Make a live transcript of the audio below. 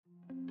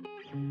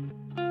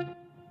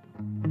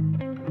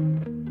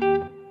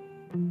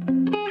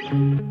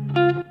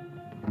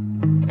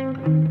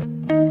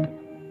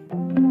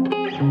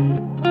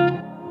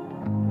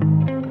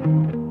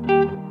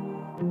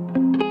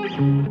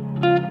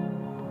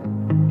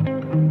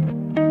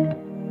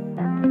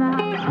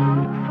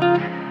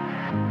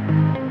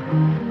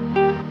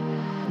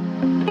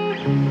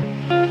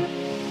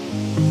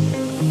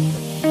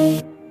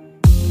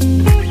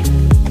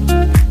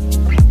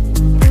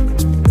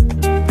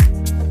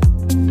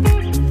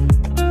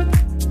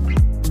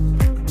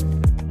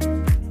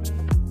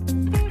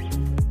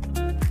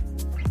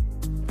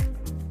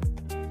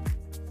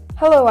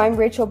Hello, I'm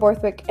Rachel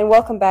Borthwick, and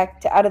welcome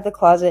back to Out of the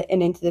Closet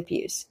and Into the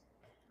Pews.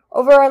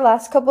 Over our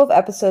last couple of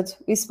episodes,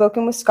 we've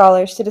spoken with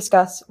scholars to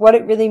discuss what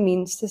it really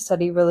means to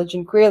study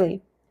religion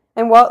queerly,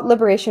 and what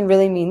liberation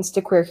really means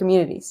to queer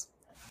communities.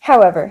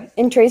 However,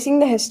 in tracing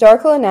the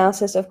historical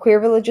analysis of queer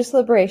religious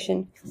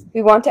liberation,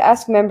 we want to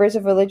ask members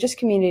of religious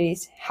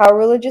communities how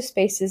religious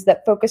spaces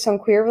that focus on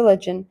queer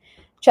religion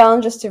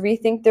challenge us to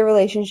rethink the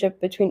relationship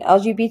between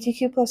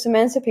LGBTQ+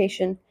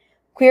 emancipation,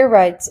 queer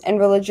rights, and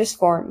religious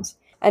forms,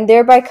 and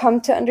thereby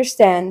come to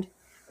understand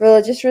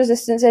religious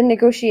resistance and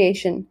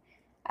negotiation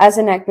as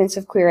enactments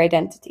of queer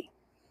identity.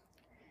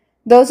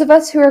 Those of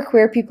us who are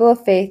queer people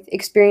of faith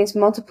experience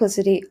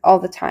multiplicity all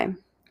the time.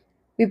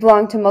 We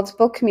belong to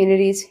multiple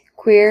communities,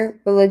 queer,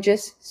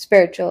 religious,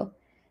 spiritual,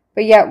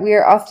 but yet we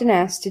are often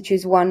asked to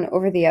choose one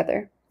over the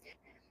other.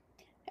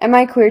 Am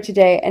I queer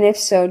today, and if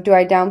so, do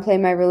I downplay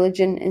my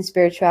religion and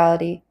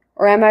spirituality,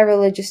 or am I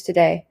religious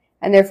today,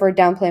 and therefore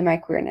downplay my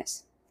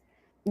queerness?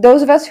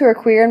 Those of us who are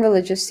queer and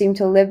religious seem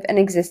to live and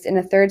exist in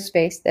a third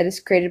space that is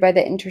created by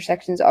the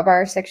intersections of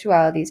our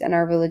sexualities and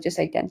our religious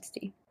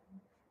identity.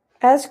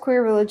 As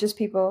queer religious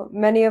people,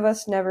 many of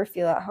us never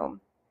feel at home,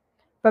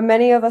 but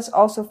many of us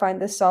also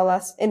find this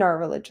solace in our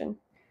religion.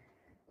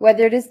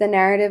 Whether it is the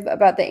narrative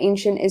about the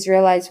ancient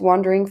Israelites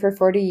wandering for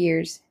 40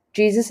 years,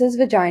 Jesus'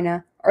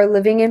 vagina, or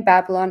living in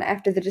Babylon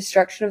after the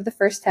destruction of the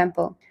first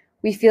temple,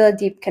 we feel a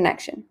deep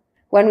connection.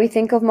 When we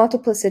think of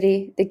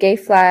multiplicity, the gay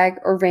flag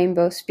or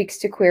rainbow speaks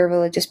to queer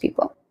religious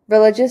people.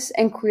 Religious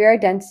and queer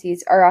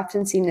identities are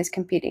often seen as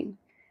competing,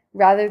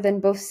 rather than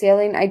both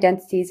salient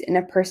identities in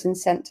a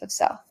person's sense of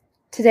self.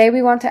 Today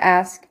we want to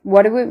ask,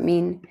 what it would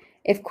mean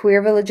if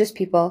queer religious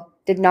people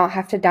did not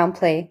have to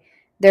downplay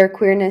their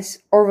queerness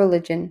or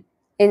religion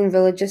in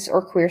religious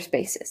or queer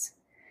spaces.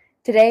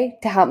 Today,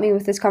 to help me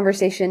with this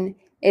conversation,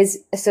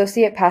 is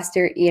Associate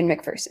Pastor Ian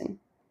McPherson.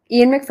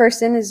 Ian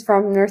McPherson is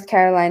from North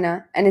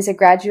Carolina and is a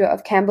graduate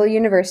of Campbell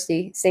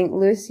University, St.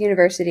 Louis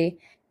University,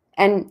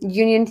 and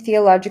Union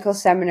Theological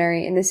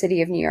Seminary in the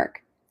city of New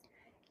York.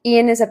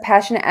 Ian is a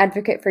passionate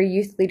advocate for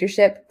youth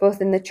leadership,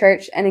 both in the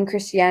church and in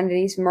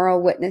Christianity's moral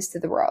witness to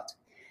the world.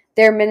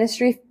 Their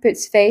ministry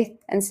puts faith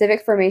and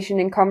civic formation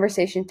in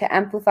conversation to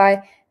amplify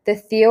the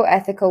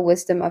theoethical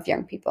wisdom of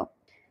young people.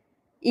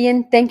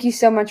 Ian, thank you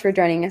so much for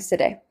joining us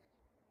today.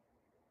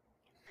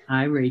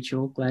 Hi,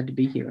 Rachel. Glad to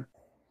be here.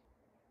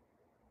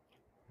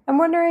 I'm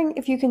wondering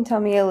if you can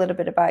tell me a little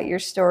bit about your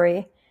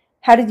story.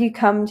 How did you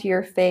come to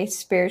your faith,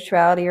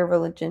 spirituality, or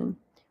religion?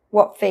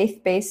 What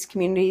faith-based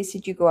communities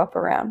did you grow up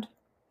around?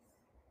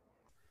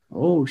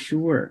 Oh,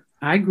 sure.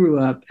 I grew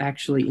up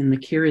actually in the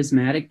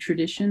charismatic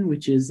tradition,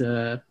 which is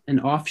an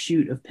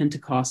offshoot of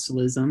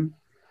Pentecostalism.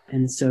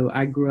 And so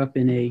I grew up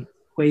in a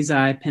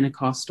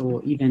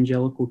quasi-Pentecostal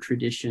evangelical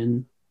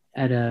tradition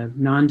at a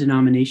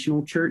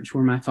non-denominational church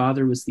where my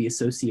father was the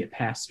associate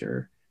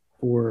pastor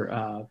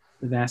for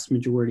the vast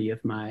majority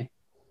of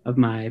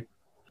my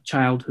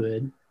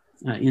childhood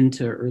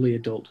into early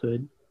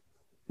adulthood.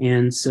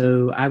 And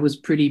so I was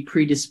pretty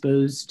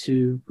predisposed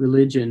to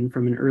religion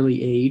from an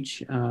early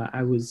age.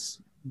 I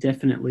was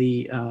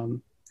definitely,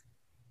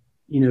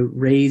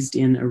 raised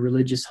in a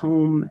religious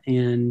home,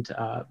 and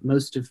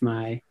most of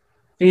my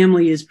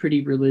family is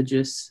pretty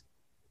religious.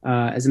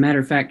 As a matter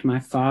of fact, my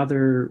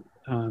father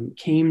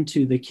came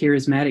to the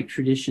charismatic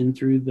tradition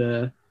through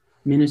the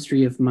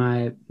ministry of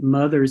my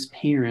mother's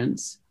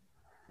parents.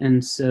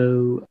 And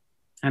so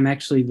I'm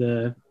actually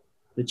the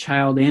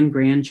child and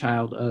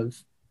grandchild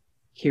of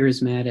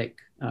charismatic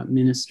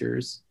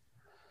ministers.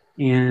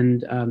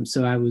 And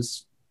so I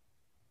was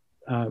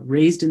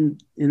raised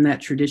in that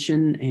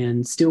tradition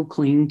and still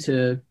cling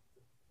to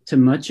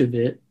much of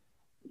it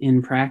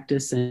in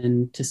practice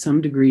and to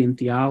some degree in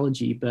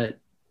theology. But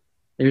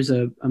there's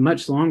a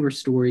much longer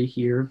story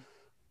here.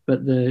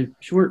 But the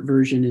short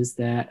version is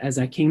that as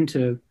I came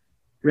to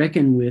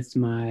reckon with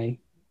my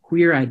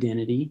queer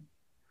identity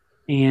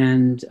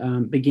and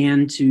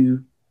began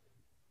to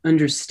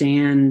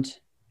understand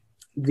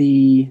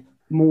the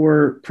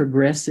more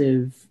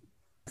progressive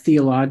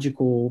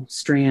theological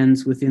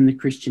strands within the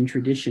Christian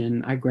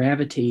tradition, I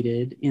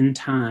gravitated in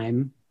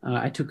time.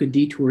 I took a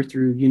detour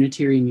through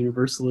Unitarian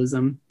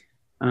Universalism,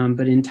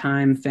 but in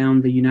time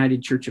found the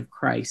United Church of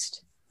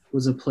Christ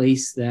was a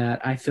place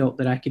that I felt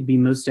that I could be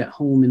most at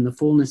home in the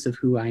fullness of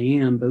who I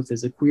am, both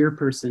as a queer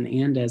person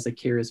and as a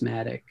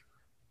charismatic.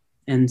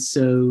 And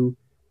so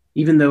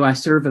even though I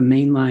serve a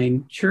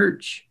mainline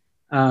church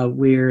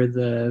where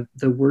the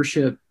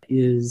worship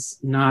is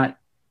not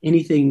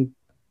anything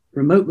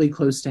remotely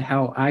close to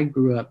how I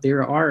grew up,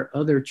 there are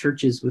other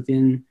churches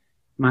within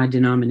my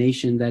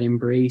denomination that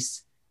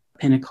embrace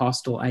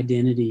Pentecostal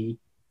identity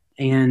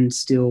and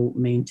still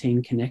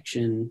maintain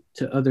connection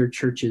to other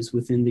churches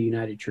within the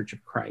United Church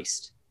of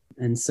Christ.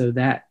 And so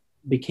that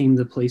became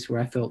the place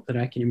where I felt that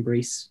I can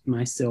embrace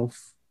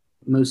myself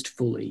most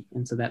fully.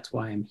 And so that's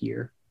why I'm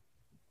here.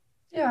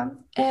 Yeah,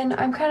 and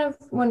I'm kind of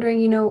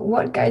wondering,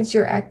 what guides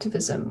your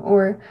activism,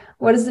 or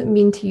what does it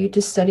mean to you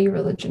to study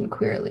religion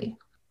queerly?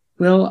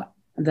 Well,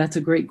 that's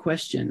a great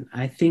question.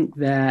 I think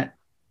that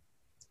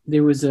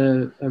there was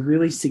a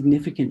really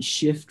significant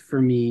shift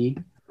for me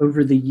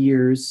over the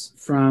years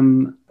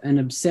from an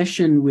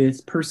obsession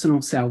with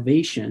personal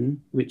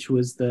salvation, which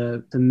was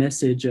the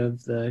message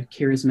of the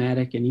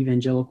charismatic and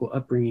evangelical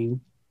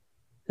upbringing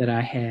that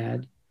I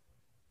had,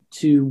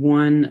 to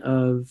one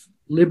of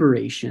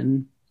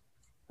liberation.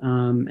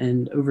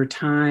 And over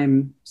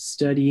time,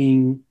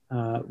 studying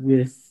I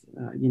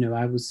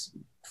was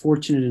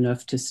fortunate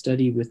enough to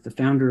study with the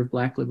founder of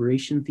Black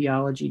Liberation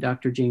Theology,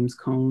 Dr. James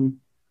Cone,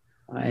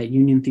 at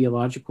Union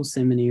Theological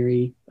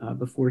Seminary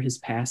before his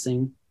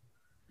passing.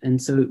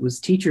 And so it was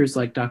teachers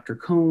like Dr.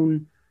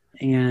 Cone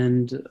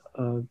and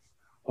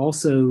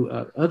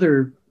also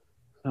other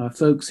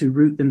folks who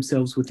root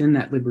themselves within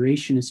that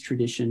liberationist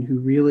tradition who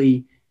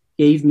really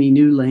gave me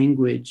new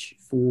language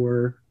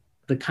for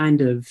the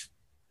kind of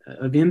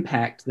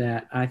impact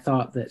that I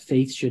thought that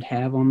faith should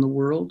have on the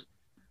world.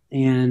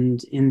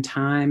 And in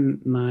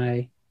time,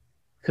 my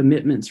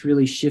commitments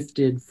really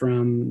shifted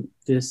from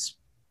this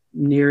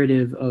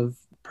narrative of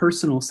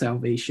personal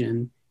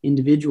salvation,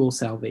 individual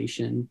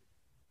salvation,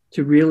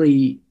 to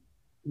really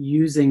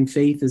using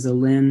faith as a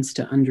lens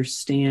to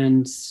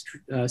understand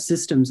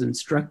systems and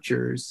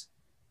structures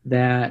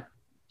that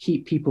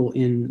keep people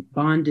in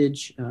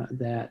bondage,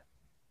 that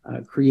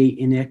create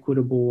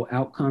inequitable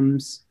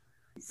outcomes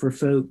for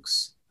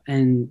folks,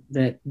 and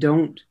that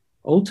don't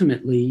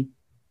ultimately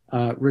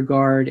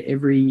regard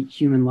every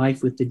human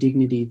life with the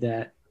dignity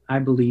that I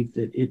believe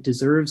that it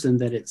deserves and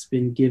that it's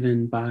been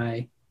given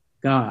by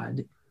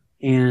God.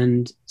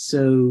 And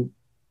so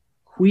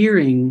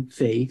queering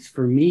faith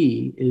for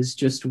me is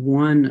just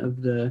one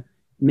of the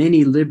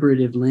many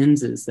liberative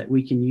lenses that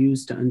we can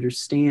use to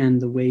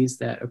understand the ways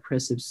that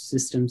oppressive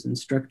systems and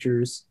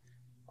structures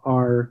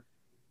are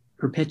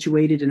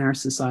perpetuated in our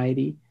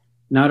society,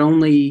 not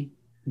only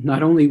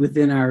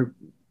within our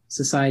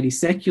society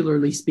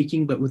secularly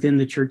speaking, but within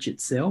the church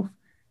itself.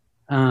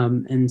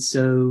 And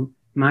so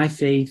my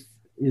faith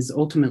is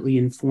ultimately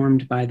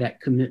informed by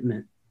that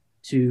commitment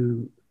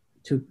to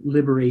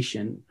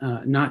liberation,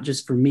 not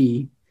just for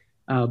me,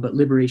 but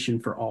liberation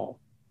for all.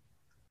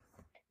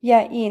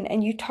 Yeah, Ian,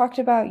 and you talked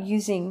about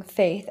using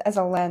faith as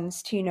a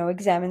lens to,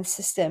 examine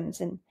systems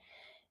and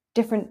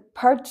different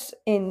parts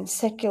in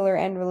secular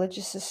and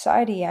religious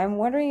society. I'm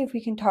wondering if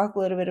we can talk a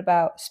little bit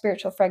about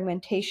spiritual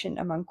fragmentation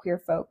among queer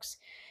folks.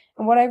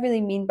 And what I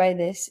really mean by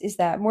this is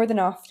that more than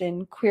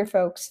often, queer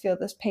folks feel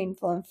this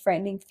painful and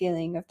frightening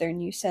feeling of their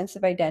new sense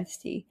of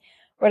identity,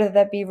 whether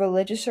that be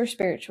religious or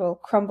spiritual,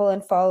 crumble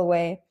and fall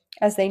away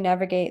as they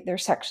navigate their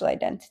sexual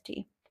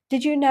identity.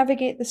 Did you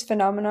navigate this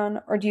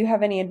phenomenon, or do you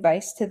have any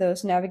advice to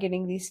those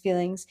navigating these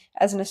feelings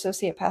as an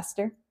associate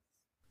pastor?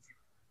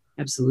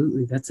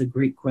 Absolutely. That's a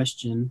great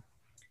question.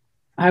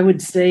 I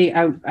would say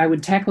I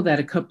would tackle that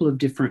a couple of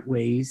different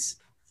ways.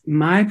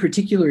 My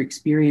particular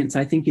experience,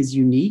 I think, is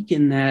unique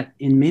in that,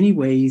 in many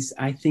ways,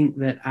 I think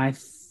that I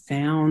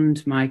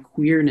found my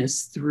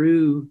queerness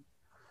through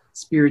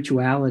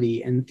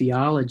spirituality and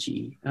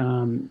theology.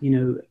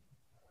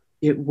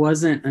 It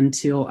wasn't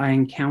until I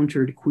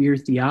encountered queer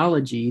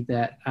theology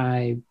that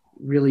I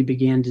really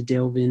began to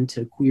delve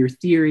into queer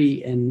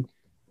theory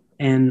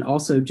and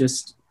also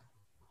just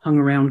hung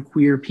around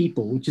queer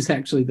people, which is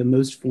actually the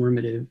most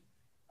formative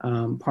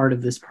part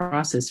of this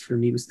process for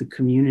me, was the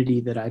community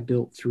that I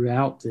built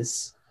throughout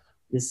this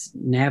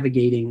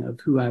navigating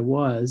of who I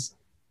was.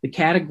 The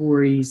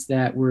categories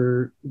that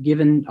were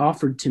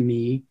offered to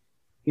me,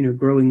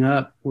 growing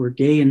up, were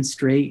gay and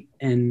straight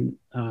and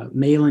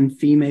male and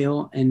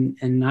female, and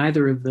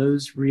neither of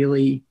those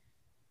really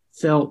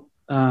felt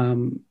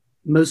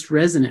most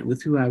resonant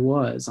with who I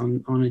was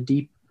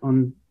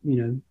in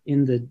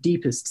the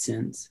deepest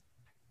sense.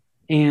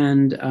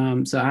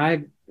 And so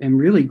I am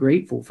really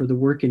grateful for the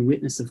work and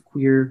witness of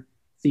queer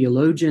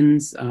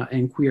theologians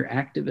and queer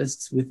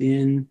activists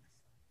within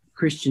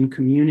Christian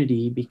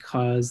community,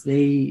 because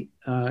they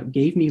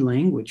gave me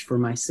language for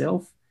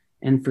myself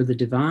and for the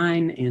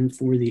divine and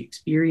for the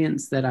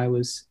experience that I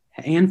was,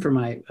 and for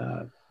my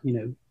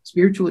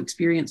spiritual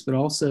experience, but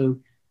also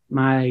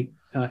my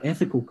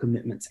ethical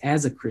commitments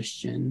as a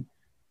Christian,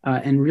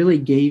 and really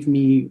gave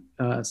me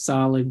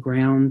solid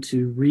ground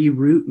to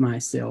reroot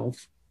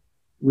myself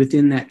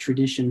within that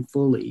tradition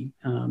fully.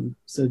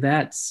 So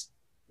that's,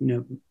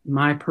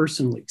 my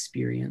personal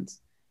experience.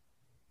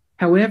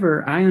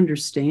 However, I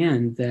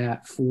understand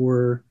that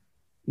for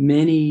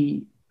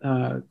many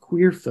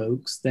queer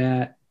folks,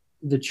 that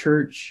the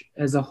church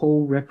as a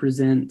whole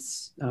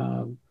represents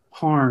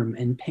harm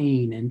and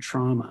pain and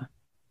trauma.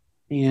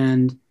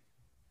 And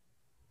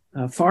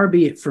far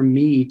be it from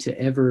me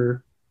to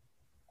ever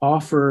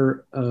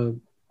offer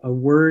a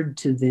word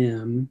to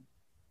them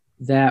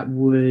that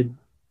would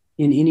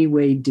in any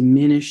way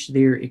diminish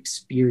their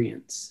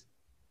experience.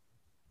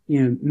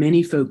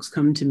 Many folks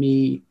come to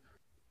me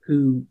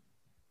who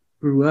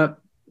grew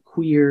up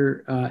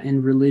queer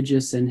and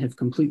religious and have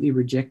completely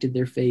rejected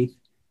their faith.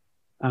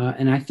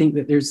 And I think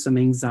that there's some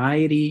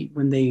anxiety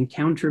when they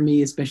encounter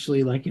me,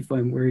 especially like if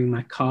I'm wearing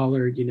my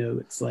collar,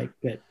 it's like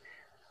that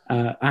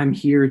I'm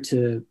here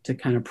to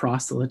kind of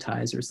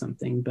proselytize or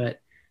something.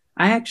 But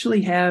I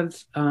actually have,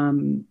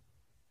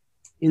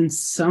 in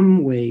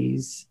some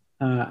ways,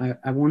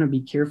 I want to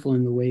be careful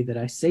in the way that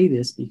I say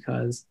this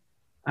because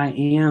I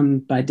am,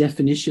 by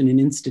definition, an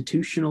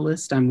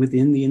institutionalist. I'm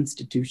within the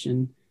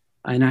institution,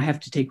 and I have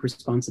to take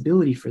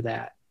responsibility for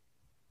that.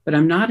 But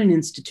I'm not an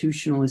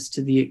institutionalist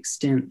to the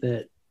extent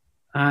that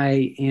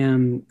I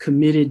am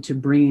committed to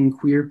bringing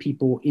queer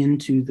people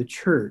into the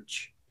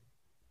church.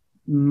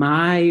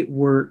 My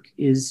work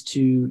is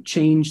to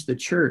change the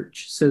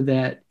church so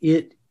that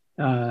it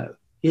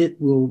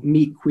will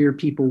meet queer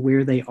people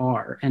where they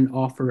are and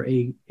offer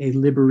a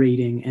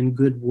liberating and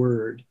good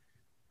word,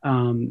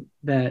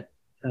 that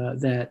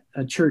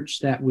a church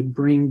that would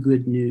bring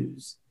good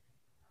news.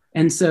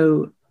 And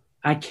so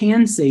I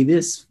can say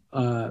this,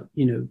 full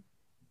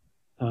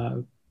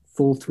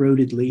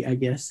throatedly, I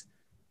guess,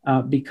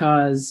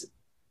 because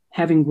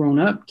having grown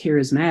up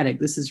charismatic,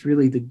 this is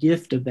really the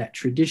gift of that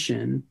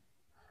tradition,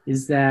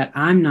 is that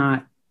I'm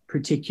not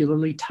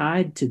particularly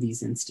tied to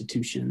these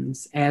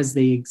institutions as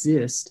they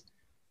exist.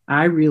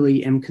 I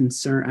really am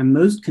concerned, I'm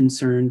most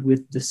concerned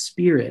with the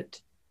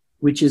spirit,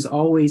 which is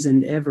always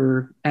and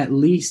ever at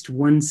least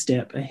one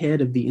step ahead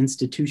of the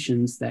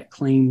institutions that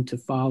claim to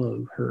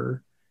follow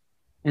her.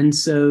 And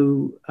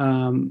so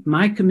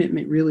my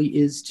commitment really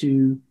is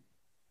to,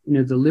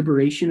 the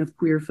liberation of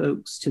queer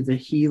folks, to the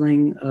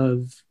healing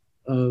of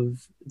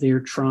their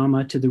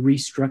trauma, to the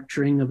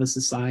restructuring of a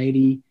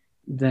society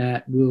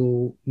that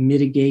will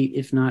mitigate,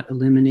 if not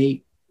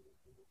eliminate,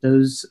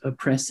 those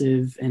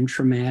oppressive and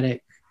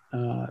traumatic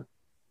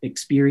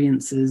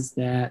experiences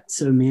that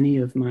so many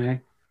of my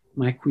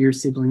queer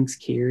siblings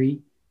carry.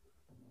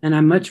 And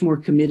I'm much more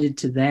committed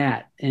to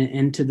that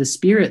and to the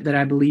spirit that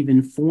I believe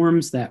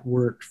informs that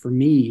work for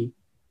me,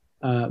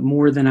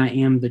 more than I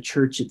am the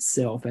church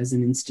itself as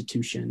an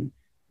institution.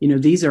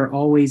 These are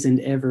always and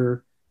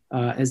ever,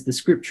 as the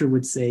scripture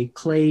would say,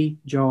 clay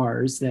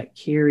jars that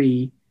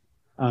carry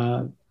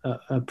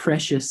a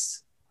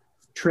precious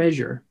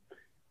treasure.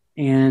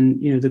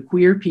 And, the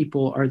queer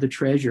people are the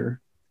treasure.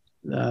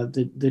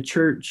 The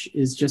church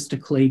is just a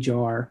clay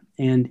jar,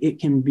 and it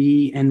can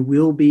be and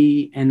will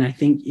be, and I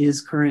think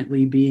is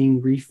currently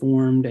being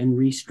reformed and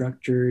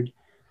restructured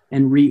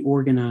and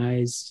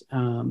reorganized.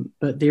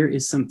 But there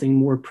is something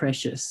more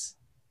precious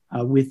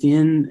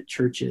within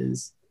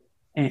churches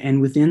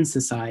and within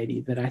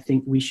society that I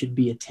think we should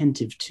be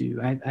attentive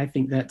to. I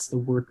think that's the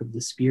work of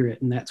the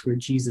Spirit, and that's where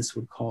Jesus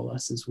would call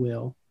us as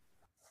well.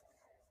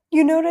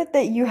 You noted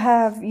that you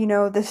have,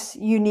 this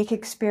unique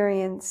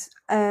experience,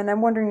 and I'm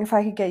wondering if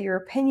I could get your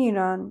opinion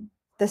on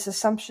this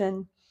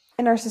assumption.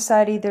 In our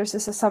society, there's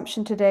this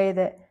assumption today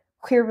that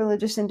queer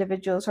religious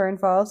individuals are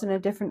involved in a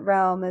different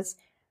realm as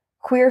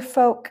queer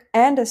folk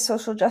and as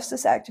social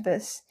justice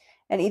activists,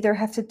 and either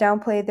have to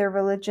downplay their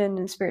religion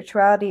and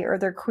spirituality or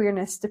their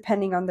queerness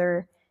depending on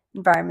their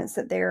environments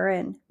that they are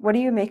in. What do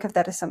you make of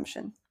that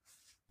assumption?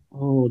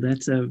 Oh,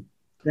 that's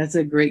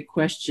a great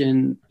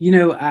question.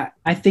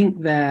 I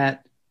think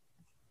that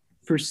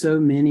for so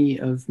many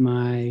of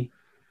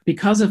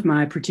because of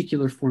my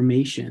particular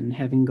formation,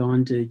 having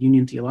gone to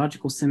Union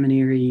Theological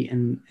Seminary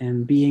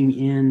and being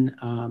in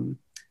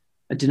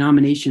a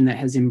denomination that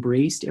has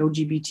embraced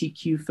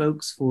LGBTQ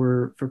folks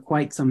for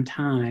quite some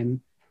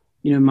time,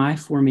 my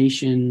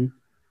formation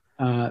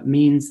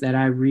means that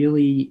I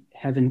really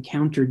have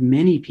encountered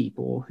many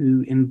people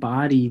who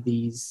embody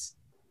these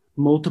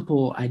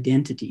multiple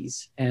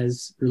identities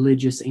as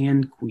religious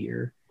and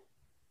queer.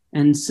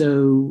 And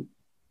so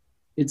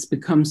it's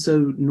become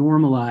so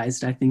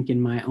normalized, I think,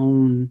 in my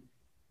own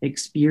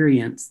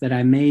experience that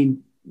I may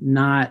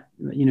not,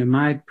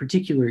 my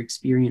particular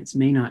experience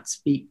may not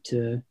speak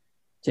to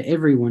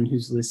everyone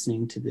who's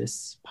listening to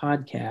this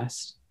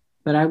podcast.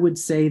 But I would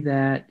say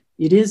that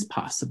it is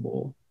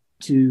possible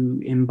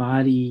to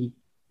embody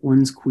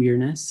one's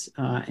queerness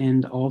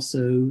and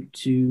also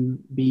to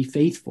be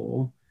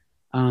faithful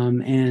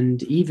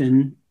and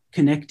even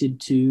connected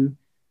to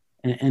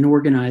an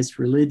organized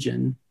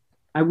religion.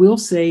 I will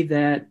say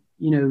that,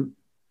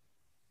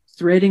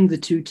 threading the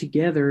two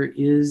together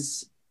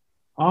is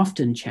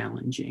often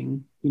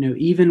challenging.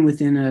 Even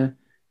within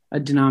a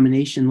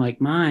denomination like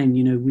mine,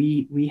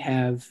 we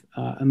have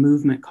a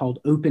movement called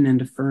open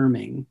and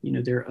affirming.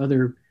 There are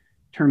other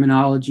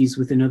terminologies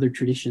within other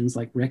traditions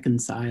like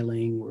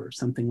reconciling or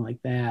something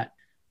like that.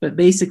 But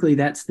basically,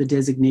 that's the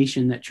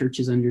designation that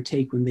churches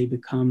undertake when they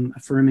become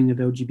affirming of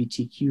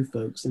LGBTQ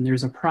folks. And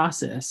there's a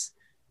process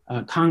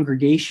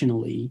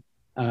congregationally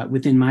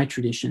within my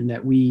tradition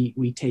that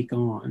we take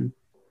on.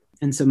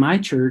 And so my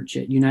church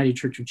at United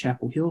Church of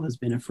Chapel Hill has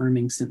been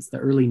affirming since the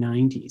early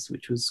 90s,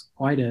 which was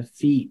quite a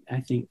feat, I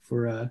think,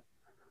 for a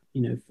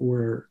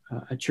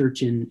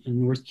church in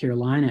North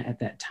Carolina at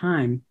that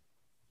time.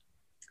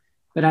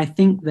 But I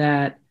think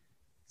that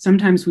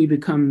sometimes we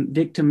become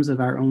victims of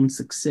our own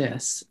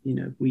success.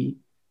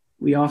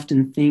 We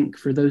often think,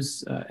 for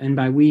those, and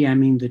by we, I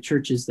mean the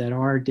churches that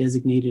are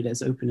designated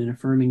as open and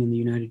affirming in the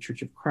United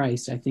Church of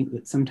Christ, I think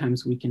that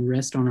sometimes we can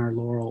rest on our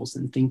laurels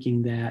and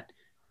thinking that,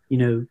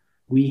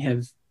 we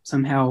have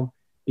somehow,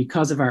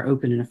 because of our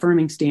open and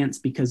affirming stance,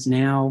 because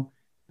now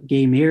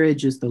gay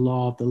marriage is the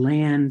law of the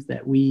land,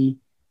 that we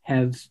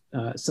have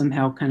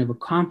somehow kind of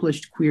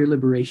accomplished queer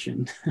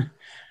liberation,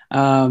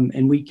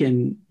 and we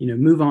can,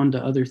 move on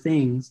to other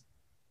things.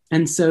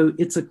 And so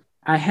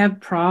I have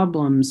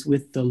problems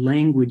with the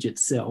language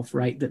itself,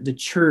 right? That the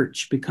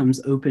church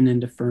becomes open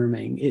and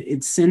affirming.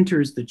 It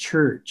centers the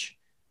church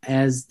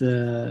as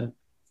the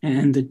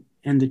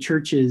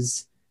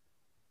church's,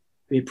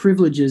 it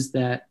privileges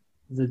that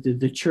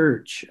the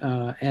church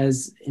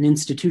as an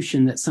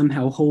institution that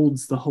somehow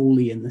holds the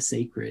holy and the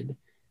sacred,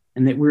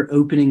 and that we're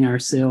opening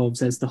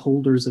ourselves as the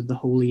holders of the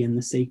holy and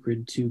the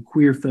sacred to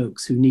queer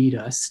folks who need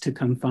us to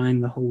come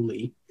find the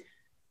holy.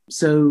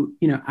 So,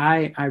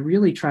 I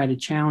really try to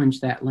challenge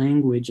that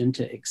language and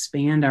to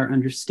expand our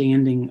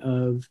understanding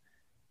of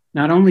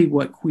not only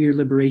what queer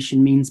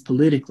liberation means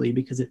politically,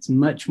 because it's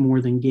much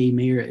more than gay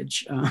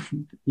marriage,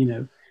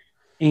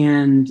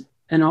 and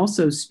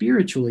also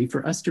spiritually,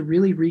 for us to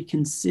really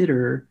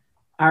reconsider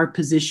our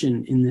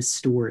position in this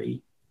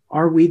story.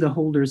 Are we the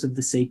holders of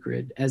the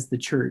sacred as the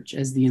church,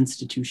 as the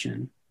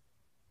institution?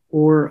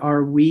 Or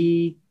are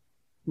we,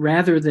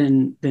 rather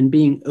than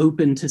being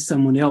open to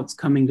someone else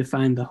coming to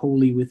find the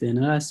holy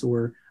within us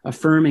or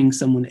affirming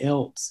someone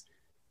else,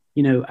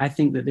 I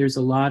think that there's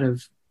a lot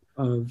of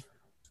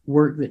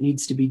work that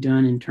needs to be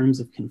done in terms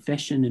of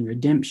confession and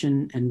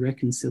redemption and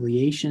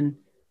reconciliation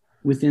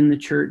within the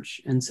church.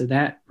 And so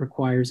that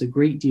requires a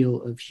great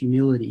deal of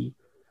humility.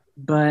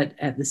 But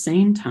at the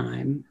same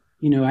time,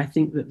 I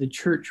think that the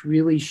church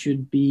really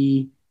should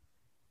be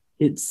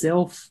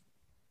itself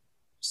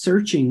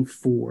searching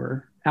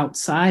for,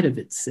 outside of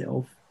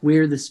itself,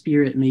 where the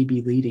Spirit may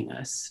be leading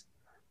us,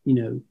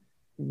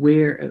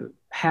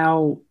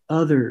 how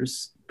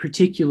others,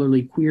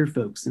 particularly queer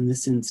folks in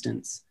this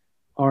instance,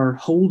 are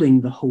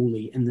holding the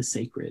holy and the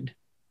sacred.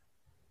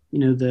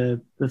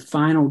 The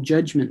final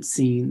judgment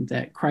scene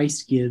that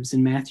Christ gives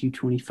in Matthew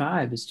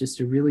 25 is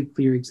just a really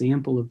clear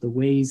example of the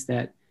ways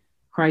that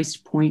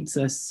Christ points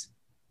us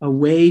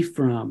away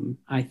from,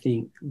 I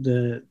think,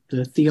 the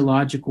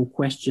theological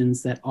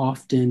questions that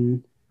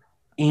often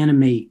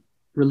animate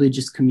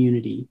religious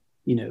community,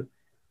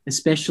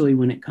 especially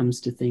when it comes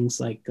to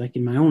things like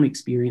in my own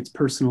experience,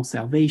 personal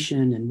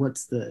salvation, and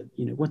what's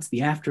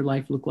the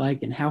afterlife look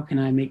like, and how can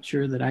I make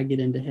sure that I get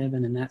into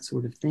heaven, and that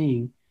sort of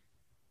thing.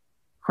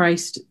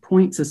 Christ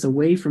points us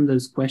away from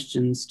those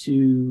questions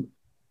to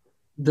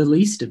the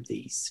least of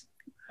these,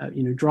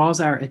 draws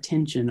our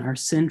attention. Our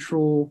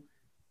central,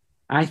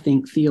 I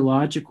think,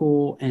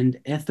 theological and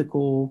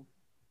ethical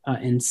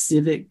and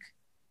civic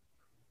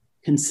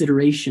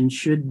consideration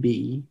should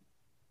be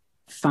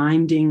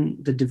finding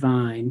the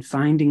divine,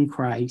 finding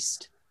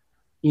Christ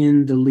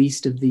in the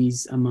least of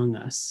these among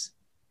us,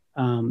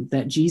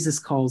 that Jesus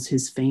calls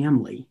his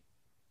family.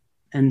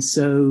 And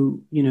so,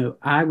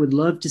 I would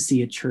love to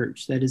see a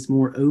church that is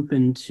more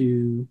open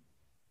to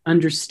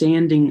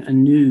understanding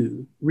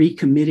anew,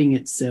 recommitting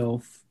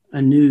itself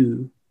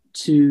anew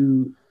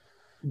to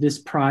this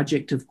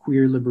project of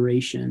queer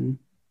liberation,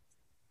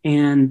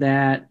 and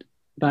that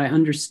by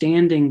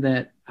understanding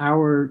that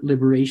our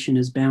liberation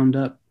is bound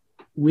up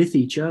with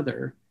each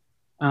other,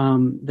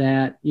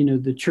 that,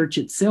 the church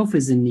itself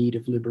is in need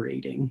of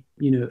liberating,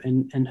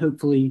 and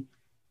hopefully,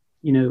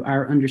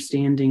 our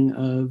understanding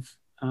of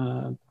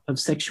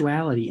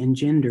sexuality and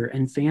gender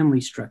and family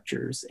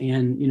structures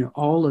and,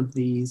 all of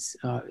these,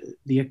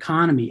 the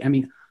economy,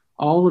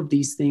 all of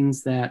these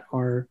things that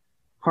are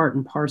part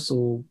and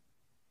parcel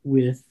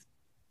with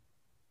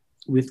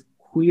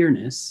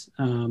queerness,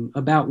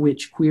 about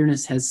which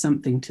queerness has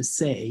something to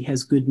say,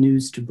 has good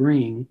news to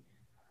bring.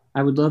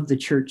 I would love the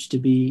church to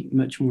be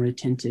much more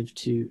attentive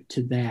to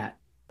that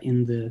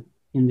in the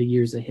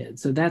years ahead.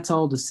 So that's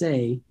all to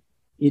say,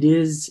 it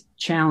is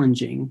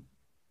challenging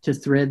to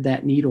thread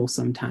that needle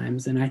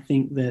sometimes. And I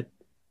think that,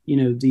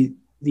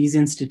 these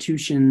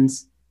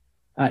institutions,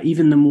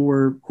 even the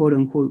more quote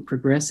unquote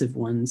progressive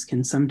ones,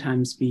 can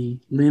sometimes be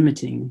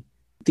limiting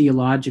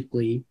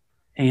theologically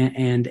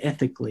and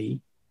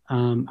ethically.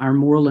 Our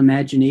moral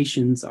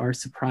imaginations are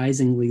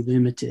surprisingly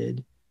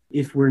limited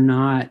if we're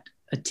not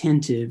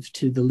attentive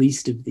to the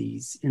least of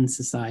these in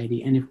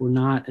society, and if we're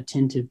not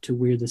attentive to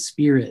where the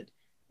Spirit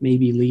may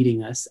be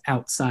leading us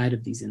outside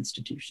of these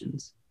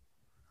institutions.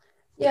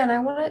 Yeah, and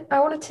I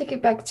want to take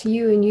it back to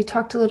you, and you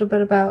talked a little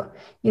bit about,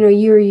 your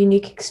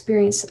unique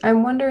experience.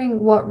 I'm wondering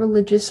what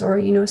religious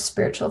or,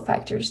 spiritual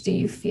factors do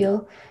you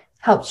feel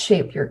helped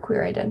shape your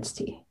queer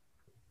identity?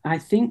 I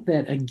think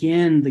that,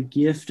 again, the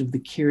gift of the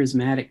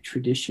charismatic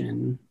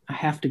tradition, I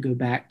have to go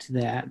back to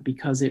that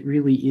because it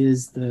really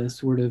is the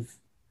sort of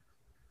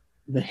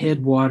the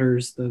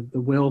headwaters, the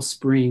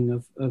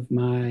wellspring of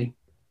my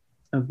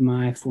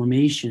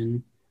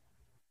formation.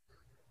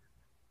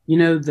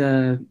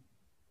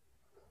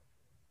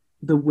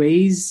 The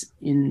ways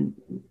in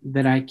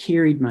that I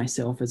carried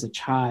myself as a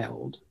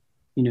child,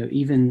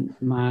 even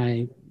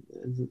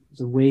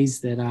the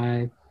ways that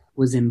I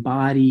was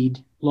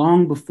embodied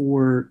long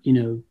before,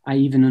 I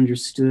even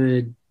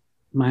understood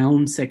my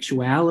own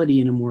sexuality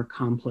in a more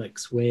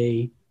complex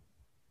way.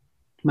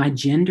 My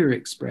gender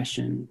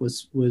expression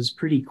was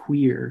pretty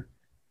queer.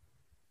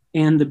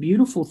 And the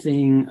beautiful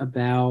thing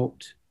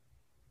about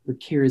the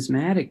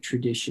charismatic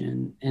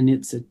tradition and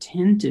its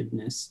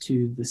attentiveness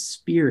to the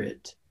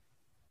Spirit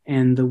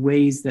and the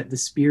ways that the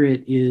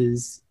Spirit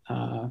is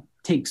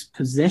takes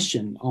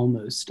possession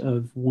almost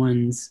of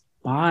one's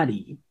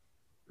body,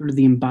 or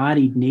the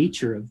embodied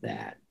nature of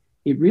that,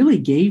 it really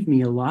gave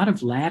me a lot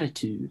of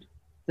latitude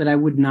that I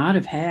would not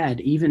have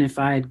had even if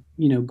I had,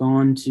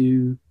 gone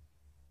to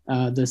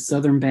the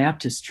Southern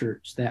Baptist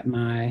church that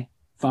my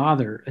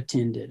father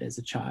attended as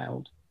a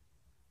child.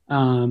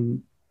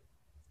 Um,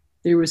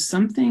 there was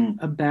something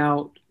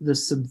about the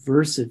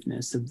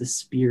subversiveness of the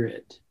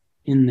Spirit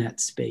in that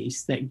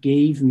space that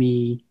gave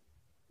me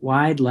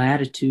wide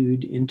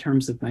latitude in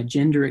terms of my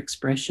gender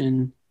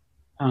expression,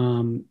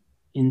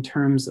 in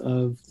terms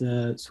of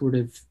the sort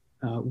of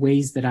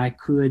ways that I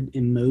could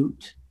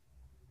emote,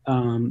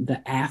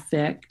 the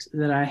affect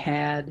that I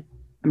had.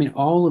 I mean,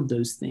 all of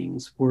those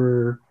things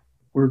were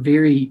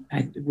very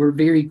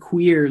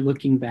queer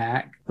looking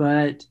back,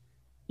 but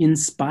in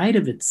spite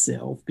of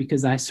itself,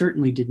 because I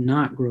certainly did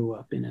not grow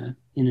up in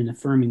an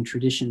affirming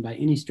tradition by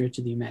any stretch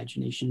of the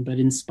imagination, but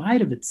in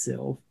spite of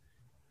itself,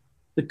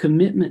 the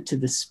commitment to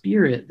the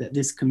Spirit that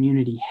this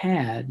community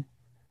had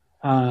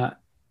uh,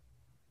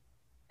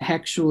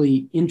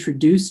 actually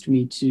introduced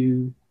me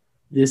to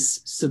this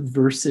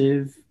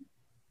subversive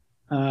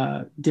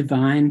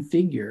divine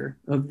figure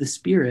of the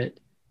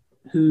Spirit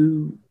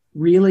who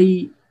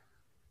really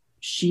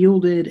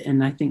shielded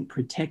and I think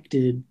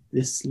protected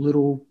this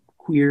little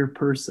queer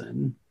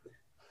person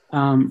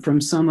from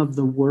some of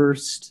the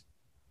worst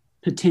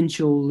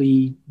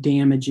potentially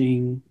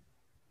damaging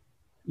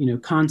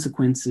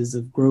consequences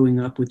of growing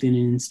up within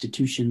an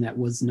institution that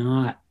was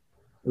not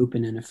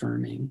open and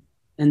affirming.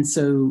 And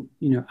so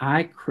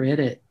I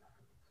credit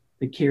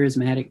the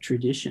charismatic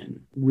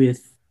tradition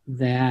with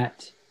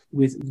that,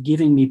 with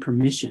giving me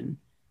permission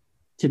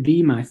to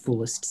be my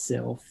fullest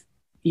self,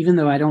 even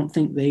though I don't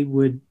think they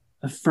would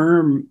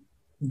affirm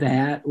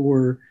that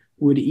or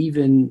would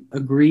even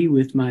agree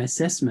with my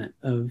assessment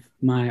of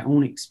my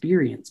own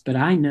experience. But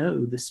I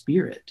know the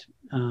Spirit,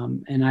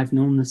 and I've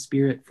known the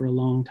Spirit for a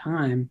long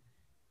time.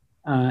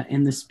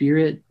 And the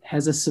Spirit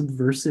has a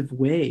subversive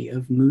way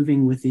of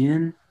moving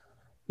within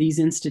these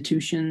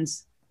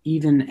institutions,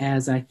 even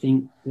as I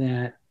think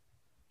that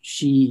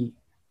she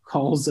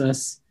calls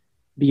us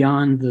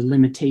beyond the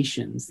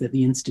limitations that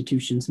the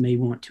institutions may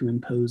want to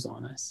impose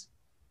on us.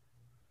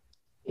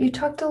 You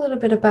talked a little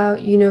bit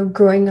about,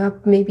 growing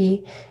up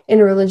maybe in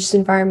a religious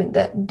environment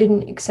that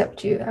didn't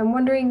accept you. I'm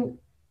wondering,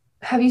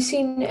 have you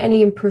seen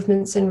any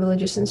improvements in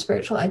religious and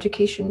spiritual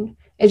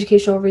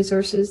educational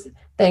resources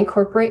that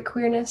incorporate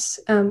queerness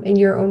in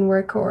your own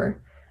work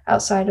or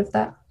outside of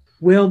that?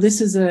 Well,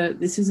 this is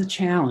a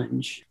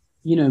challenge.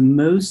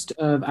 Most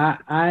of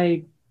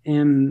I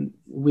am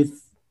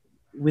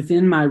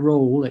within my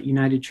role at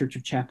United Church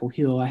of Chapel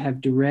Hill, I have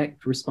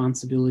direct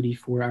responsibility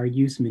for our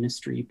youth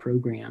ministry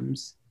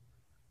programs.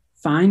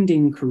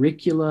 Finding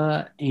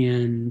curricula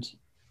and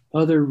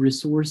other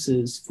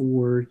resources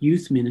for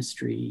youth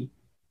ministry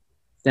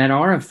that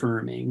are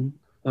affirming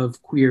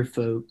of queer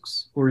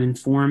folks or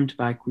informed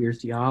by queer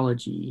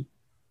theology,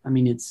 I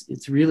mean,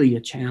 it's really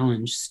a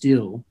challenge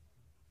still.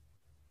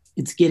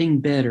 It's getting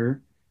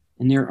better,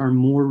 and there are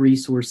more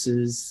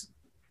resources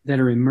that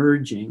are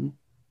emerging,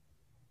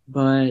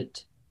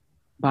 but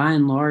by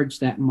and large,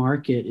 that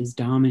market is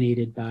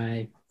dominated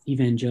by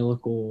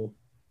evangelical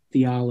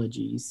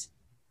theologies.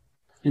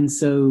 And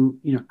so,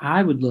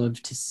 I would love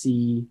to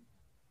see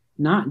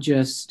not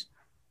just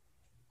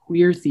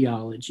queer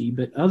theology,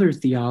 but other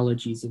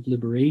theologies of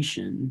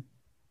liberation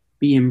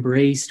be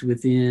embraced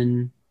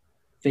within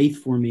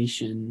faith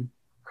formation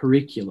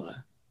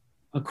curricula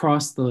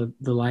across the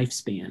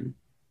lifespan.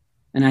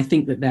 And I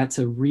think that that's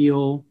a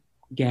real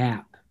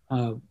gap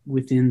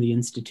within the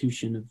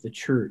institution of the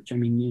church. I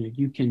mean,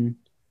 you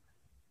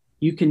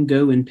can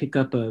go and pick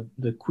up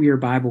the queer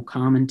Bible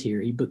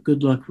commentary, but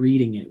good luck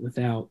reading it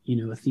without,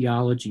 a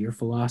theology or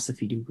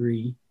philosophy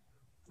degree.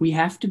 We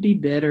have to be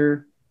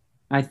better,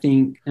 I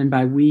think, and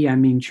by we, I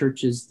mean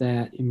churches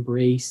that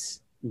embrace,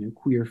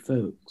 queer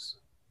folks.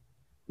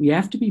 We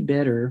have to be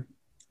better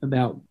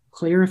about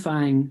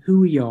clarifying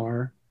who we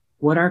are,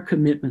 what our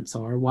commitments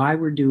are, why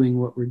we're doing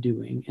what we're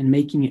doing, and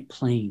making it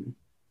plain.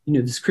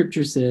 The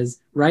scripture says,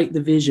 write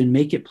the vision,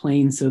 make it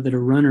plain so that a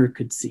runner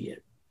could see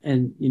it.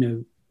 And,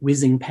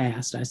 whizzing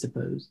past, I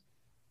suppose.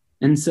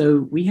 And so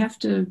we have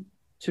to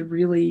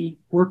really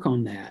work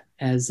on that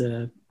as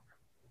a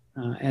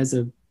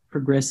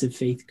progressive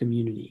faith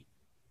community.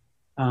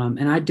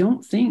 And I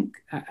don't think,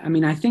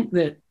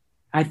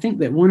 I think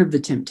that one of the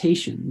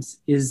temptations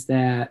is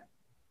that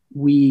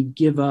we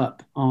give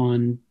up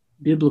on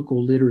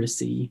biblical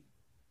literacy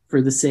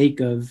for the sake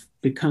of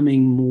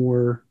becoming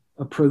more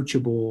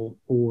approachable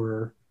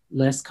or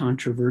less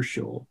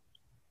controversial.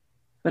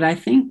 But I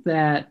think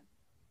that,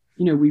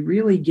 we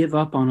really give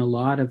up on a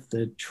lot of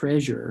the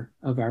treasure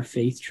of our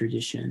faith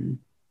tradition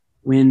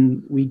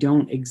when we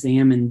don't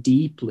examine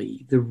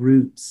deeply the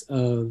roots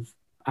of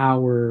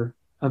our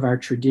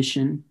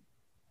tradition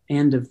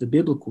and of the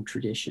biblical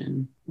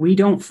tradition. we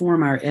don't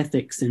form our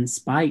ethics in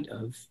spite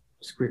of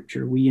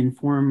Scripture.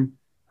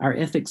 Our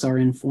ethics are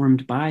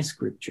informed by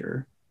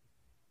Scripture.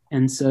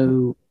 And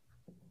so,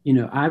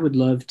 I would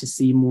love to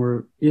see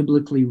more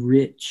biblically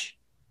rich,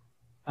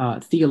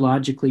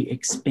 theologically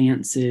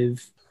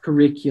expansive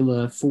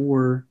curricula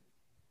for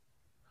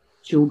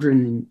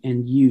children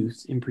and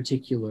youth in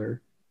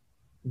particular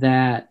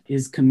that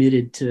is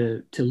committed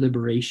to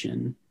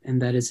liberation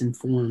and that is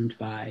informed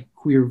by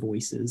queer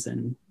voices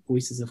and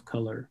voices of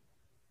color.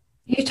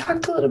 You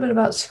talked a little bit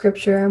about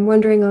Scripture. I'm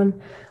wondering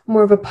on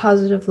more of a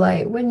positive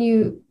light. When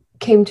you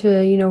came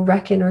to,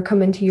 reckon or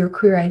come into your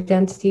queer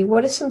identity,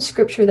 what is some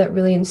Scripture that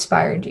really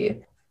inspired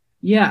you?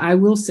 Yeah, I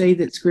will say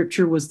that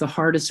Scripture was the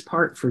hardest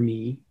part for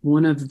me.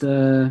 One of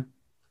the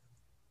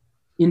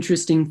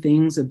interesting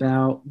things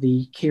about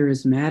the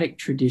charismatic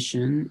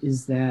tradition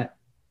is that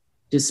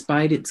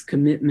despite its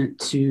commitment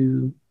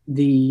to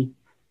the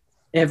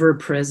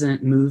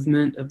ever-present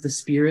movement of the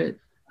Spirit,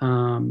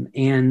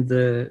 and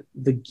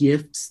the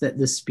gifts that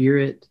the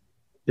Spirit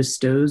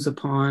bestows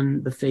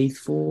upon the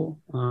faithful,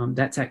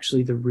 that's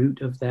actually the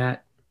root of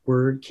that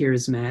word,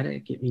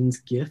 charismatic. It means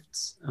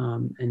gifts,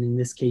 and in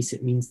this case,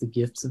 it means the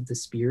gifts of the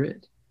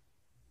Spirit.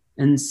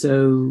 And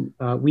so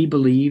we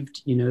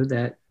believed,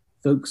 that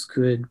folks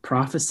could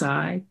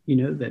prophesy,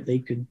 that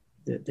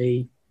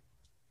they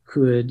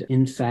could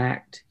in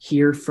fact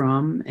hear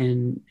from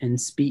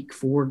and speak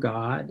for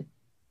God.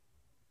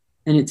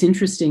 And it's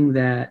interesting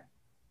that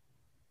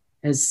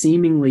as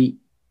seemingly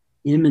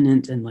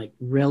imminent and like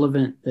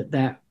relevant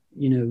that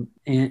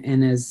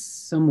and as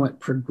somewhat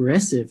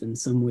progressive in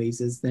some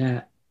ways as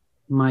that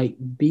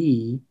might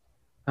be,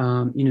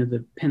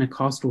 the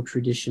Pentecostal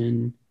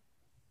tradition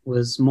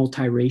was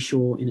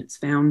multiracial in its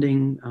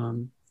founding,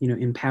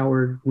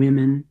 empowered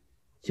women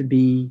to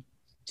be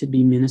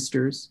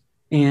ministers.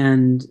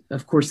 And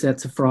of course,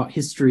 that's a fraught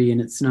history, and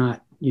it's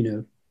not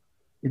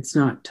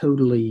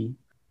totally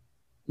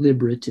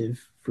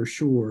liberative for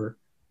sure.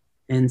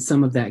 And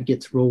some of that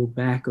gets rolled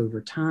back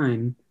over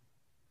time.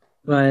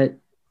 But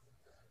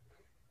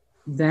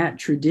that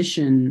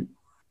tradition,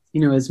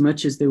 as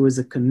much as there was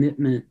a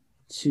commitment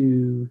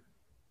to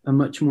a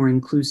much more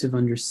inclusive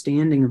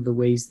understanding of the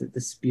ways that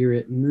the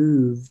Spirit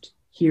moved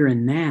here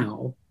and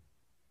now,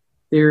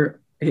 there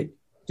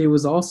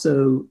was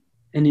also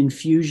an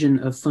infusion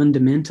of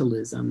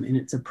fundamentalism in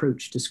its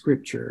approach to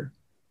Scripture.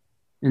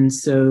 And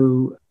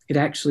so it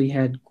actually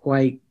had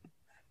quite,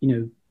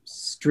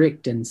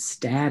 strict and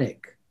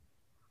static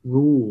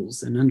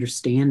rules and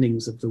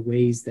understandings of the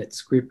ways that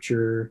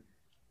Scripture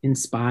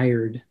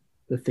inspired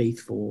the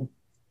faithful.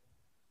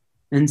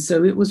 And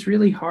so it was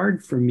really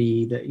hard for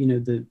me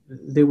that,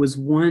 there was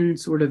one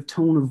sort of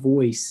tone of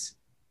voice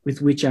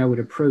with which I would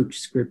approach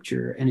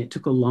Scripture. And it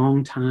took a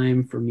long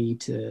time for me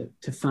to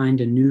find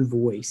a new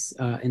voice,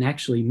 and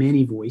actually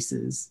many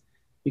voices,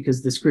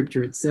 because the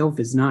Scripture itself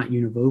is not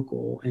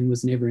univocal and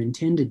was never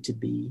intended to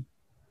be.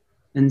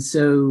 And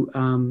so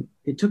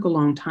it took a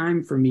long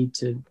time for me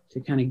to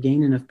kind of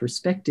gain enough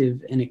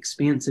perspective and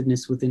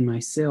expansiveness within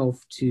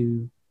myself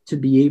to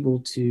be able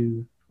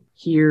to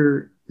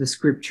hear the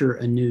Scripture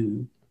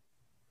anew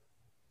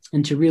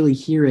and to really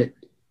hear it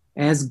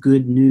as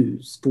good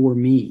news for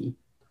me.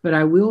 But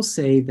I will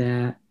say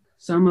that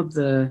some of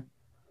the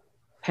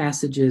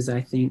passages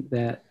I think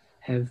that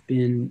have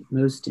been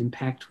most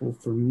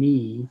impactful for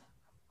me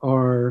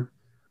are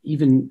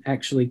even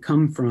actually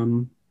come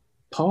from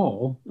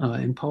Paul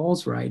and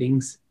Paul's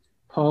writings.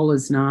 Paul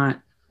is not,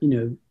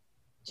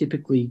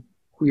 typically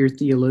queer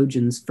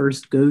theologians'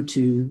 first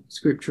go-to,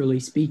 scripturally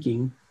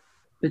speaking.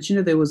 But,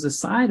 there was a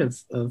side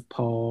of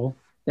Paul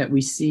that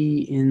we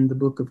see in the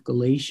book of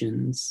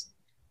Galatians,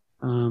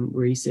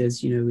 where he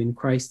says, in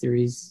Christ there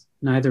is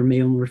neither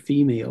male nor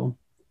female.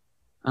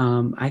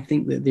 I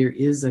think that there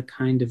is a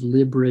kind of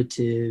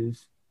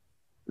liberative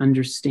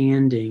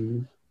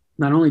understanding.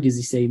 Not only does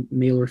he say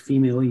male or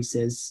female, he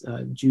says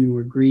Jew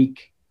nor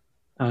Greek,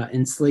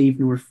 enslaved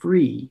nor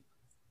free,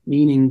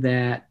 meaning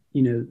that,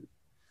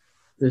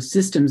 the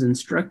systems and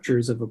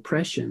structures of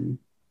oppression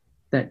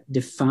that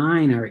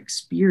define our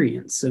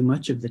experience so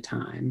much of the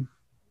time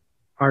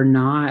are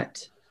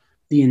not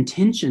the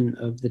intention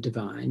of the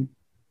divine,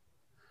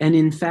 and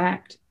in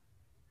fact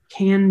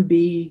can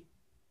be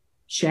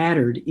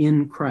shattered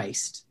in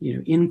Christ.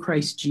 In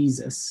Christ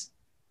Jesus,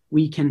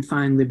 we can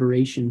find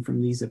liberation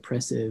from these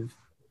oppressive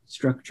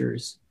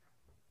structures.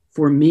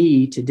 For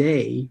me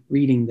today,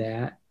 reading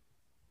that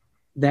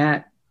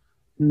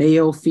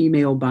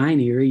male-female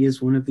binary is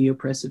one of the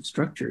oppressive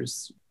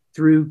structures.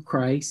 Through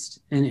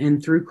Christ,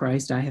 and through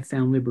Christ, I have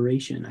found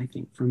liberation, I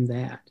think, from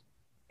that.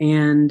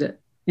 And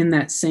in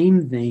that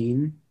same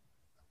vein,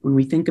 when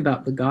we think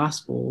about the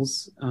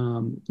Gospels,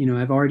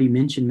 I've already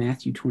mentioned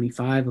Matthew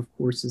 25, of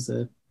course, is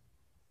a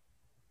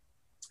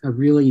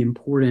really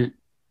important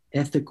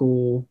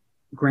ethical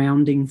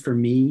grounding for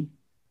me.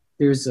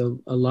 There's a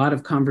lot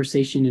of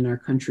conversation in our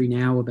country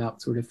now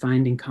about sort of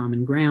finding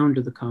common ground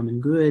or the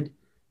common good,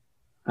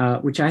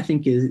 which I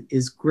think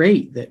is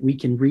great, that we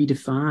can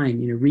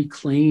redefine,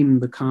 reclaim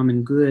the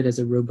common good as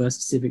a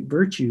robust civic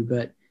virtue.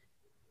 But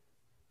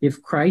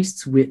if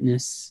Christ's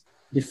witness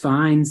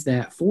defines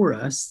that for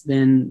us,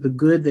 then the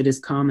good that is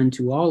common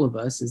to all of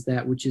us is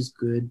that which is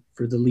good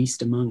for the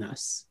least among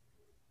us.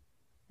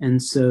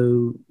 And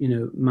so,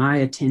 my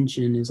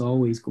attention is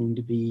always going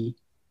to be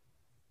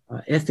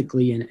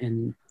ethically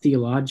and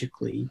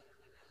theologically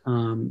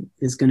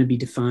is going to be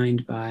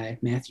defined by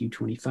Matthew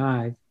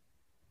 25.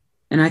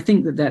 And I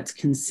think that that's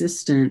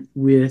consistent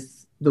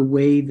with the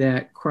way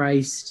that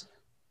Christ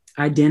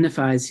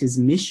identifies his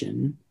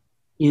mission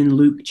in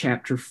Luke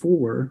chapter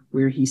 4,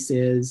 where he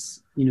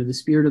says, the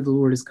Spirit of the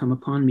Lord has come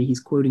upon me. He's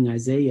quoting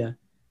Isaiah.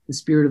 The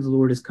Spirit of the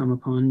Lord has come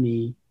upon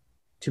me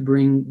to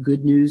bring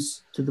good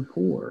news to the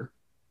poor,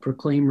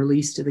 proclaim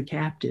release to the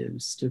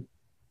captives, to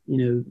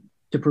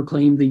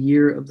proclaim the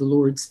year of the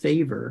Lord's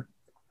favor,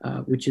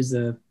 which is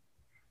a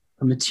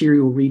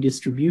material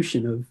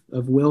redistribution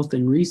of wealth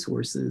and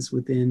resources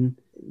within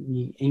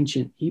the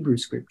ancient Hebrew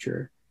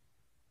scripture.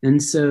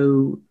 And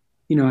so,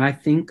 I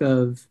think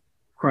of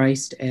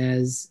Christ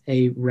as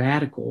a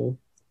radical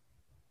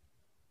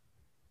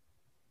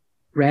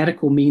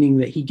meaning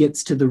that he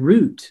gets to the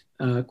root,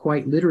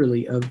 quite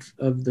literally, of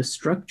the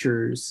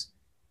structures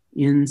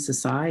in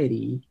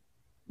society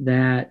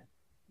that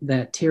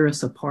tear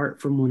us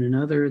apart from one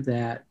another,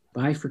 that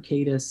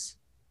bifurcate us,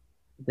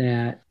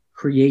 that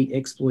create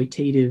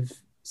exploitative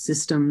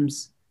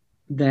systems,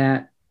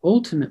 that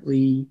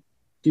ultimately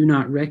do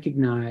not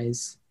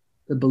recognize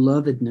the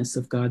belovedness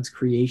of God's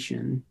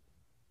creation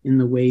in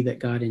the way that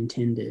God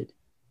intended.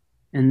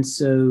 And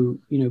so,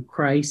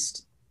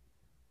 Christ,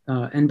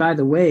 and by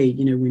the way,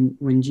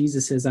 when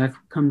Jesus says, I've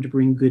come to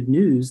bring good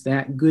news,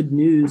 that good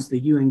news, the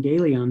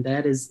euangelion,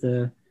 that is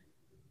the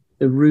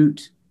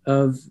root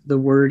of the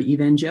word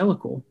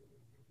evangelical.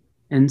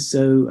 And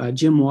so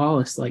Jim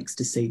Wallace likes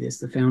to say this,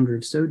 the founder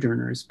of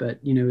Sojourners, but,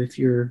 if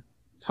you're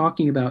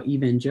talking about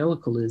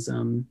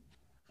evangelicalism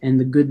and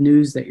the good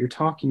news that you're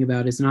talking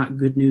about is not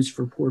good news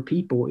for poor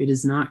people, it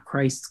is not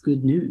Christ's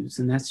good news.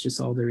 And that's just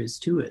all there is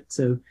to it.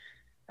 So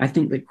I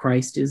think that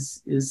Christ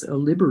is a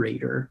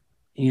liberator,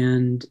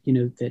 and,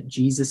 that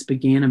Jesus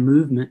began a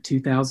movement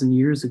 2,000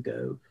 years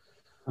ago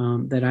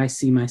that I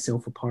see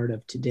myself a part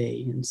of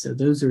today. And so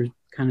those are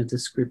kind of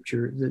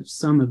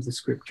some of the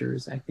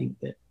scriptures, I think,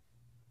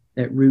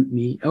 that root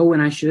me. Oh,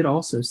 and I should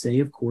also say,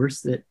 of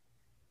course, that,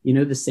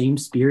 the same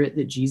Spirit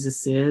that Jesus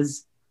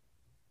says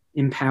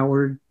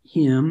empowered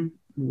him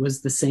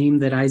was the same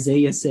that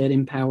Isaiah said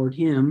empowered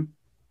him.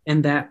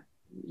 And that,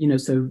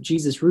 so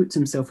Jesus roots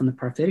himself in the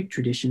prophetic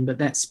tradition, but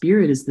that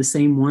Spirit is the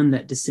same one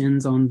that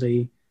descends on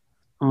the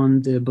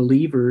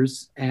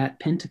believers at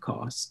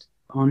Pentecost,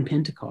 on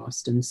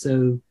Pentecost. And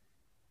so,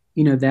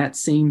 that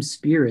same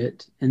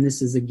Spirit, and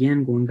this is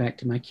again going back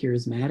to my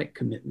charismatic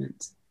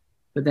commitments,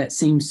 but that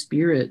same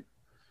Spirit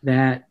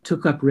that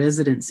took up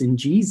residence in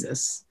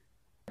Jesus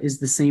is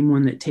the same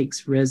one that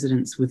takes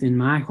residence within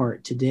my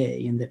heart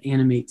today, and that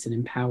animates and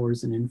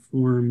empowers and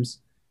informs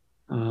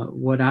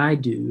what I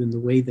do and the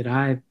way that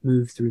I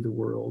move through the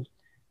world.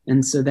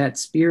 And so that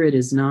Spirit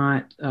is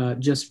not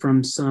just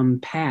from some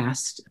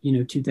past,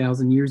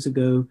 2,000 years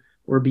ago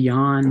or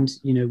beyond,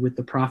 with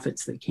the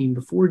prophets that came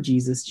before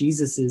Jesus.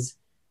 Jesus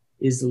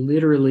is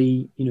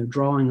literally,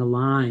 drawing a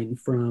line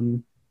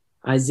from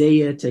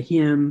Isaiah to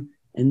him,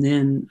 and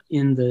then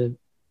in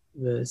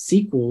the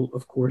sequel,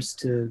 of course,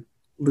 to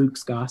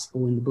Luke's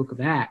gospel in the book of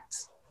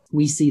Acts,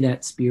 we see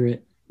that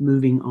Spirit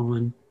moving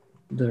on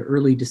the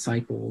early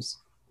disciples,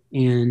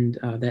 and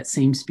that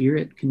same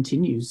Spirit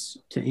continues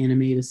to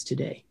animate us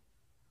today.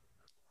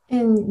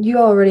 And you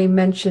already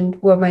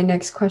mentioned what my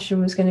next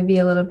question was going to be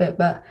a little bit,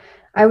 but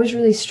I was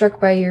really struck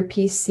by your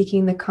piece,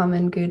 Seeking the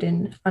Common Good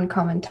in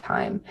Uncommon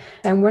Time.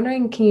 I'm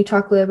wondering, can you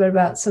talk a little bit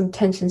about some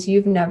tensions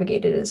you've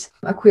navigated as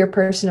a queer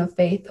person of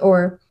faith,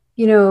 or,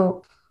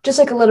 just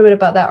like a little bit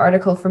about that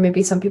article for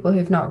maybe some people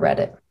who've not read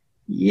it?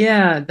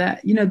 Yeah,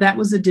 that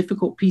was a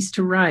difficult piece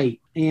to write,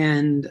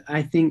 and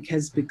I think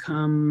has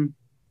become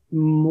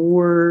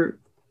more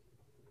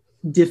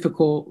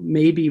difficult,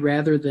 maybe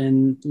rather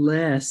than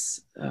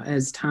less,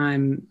 as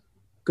time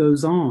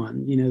goes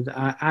on.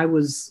 I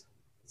was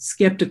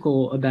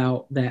skeptical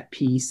about that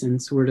piece and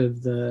sort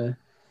of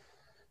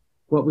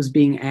what was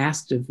being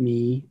asked of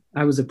me.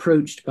 I was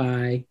approached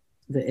by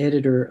the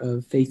editor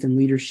of Faith and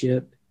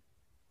Leadership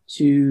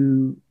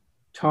to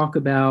talk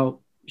about,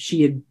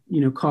 she had,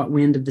 caught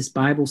wind of this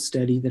Bible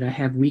study that I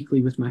have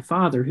weekly with my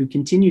father, who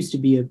continues to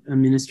be a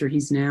minister.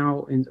 He's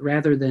now, and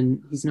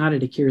he's not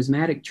at a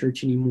charismatic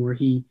church anymore.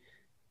 He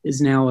is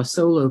now a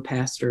solo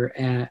pastor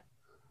at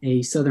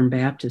a Southern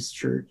Baptist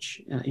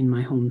church in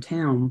my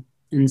hometown.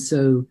 And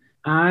so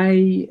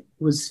I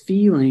was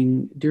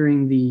feeling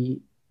during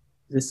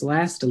this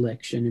last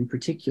election in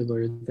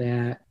particular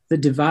that the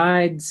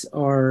divides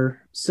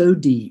are so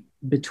deep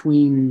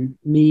between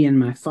me and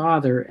my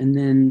father, and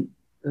then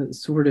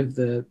sort of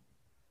the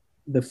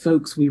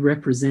folks we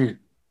represent.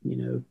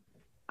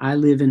 I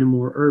live in a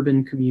more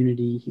urban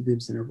community. He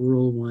lives in a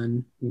rural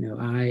one.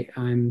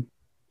 I'm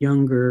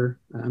younger.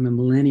 I'm a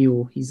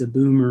millennial. He's a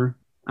boomer.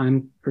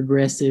 I'm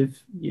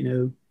progressive.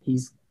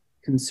 He's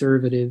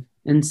conservative.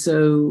 And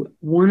so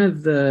one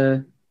of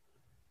the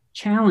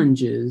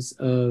challenges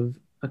of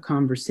a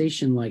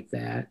conversation like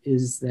that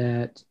is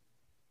that,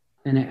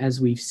 and as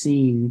we've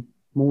seen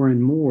more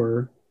and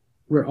more,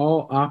 we're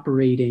all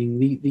operating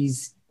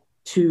these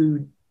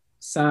two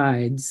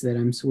sides that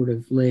I'm sort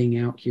of laying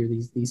out here,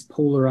 these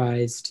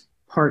polarized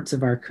parts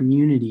of our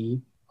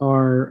community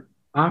are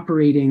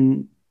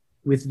operating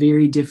with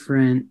very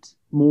different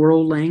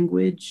moral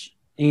language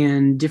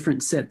and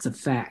different sets of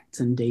facts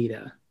and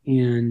data.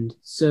 And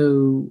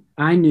so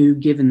I knew,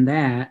 given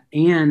that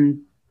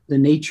and the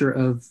nature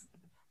of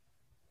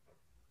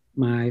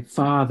my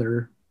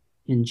father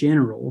in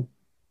general,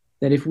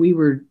 that if we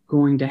were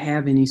going to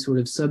have any sort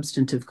of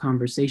substantive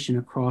conversation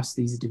across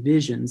these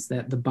divisions,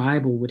 that the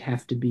Bible would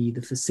have to be the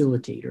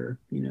facilitator.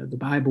 The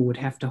Bible would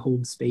have to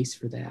hold space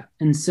for that.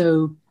 And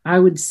so I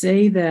would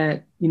say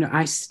that,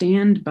 I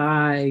stand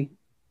by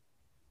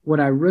what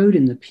I wrote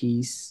in the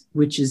piece,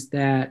 which is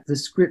that the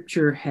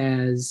scripture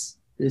has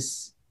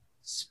this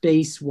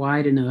space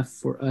wide enough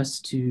for us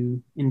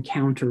to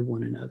encounter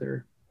one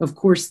another. Of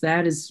course,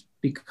 that is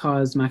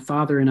because my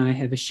father and I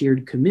have a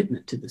shared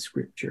commitment to the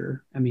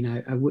scripture. I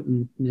mean, I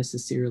wouldn't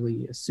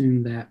necessarily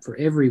assume that for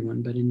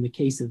everyone, but in the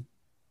case of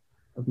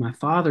my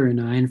father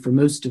and I, and for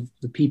most of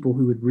the people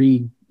who would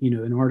read,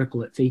 an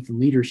article at Faith and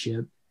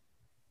Leadership,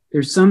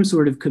 there's some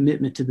sort of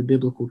commitment to the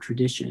biblical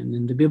tradition.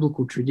 And the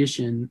biblical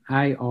tradition,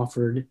 I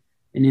offered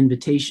an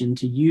invitation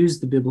to use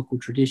the biblical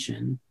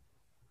tradition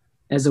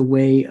as a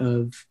way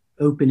of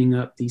opening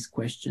up these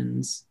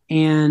questions.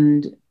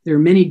 And there are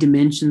many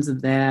dimensions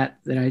of that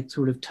I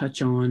sort of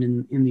touch on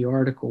in the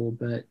article,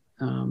 but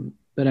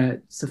I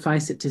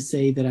suffice it to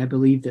say that I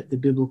believe that the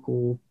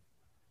biblical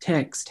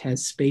text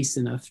has space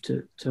enough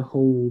to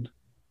hold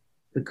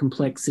the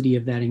complexity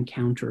of that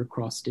encounter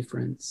across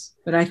difference.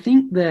 But I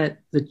think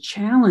that the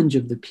challenge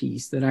of the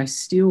piece that I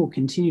still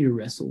continue to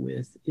wrestle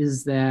with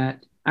is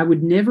that I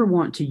would never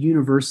want to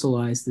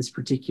universalize this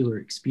particular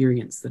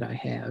experience that I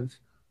have.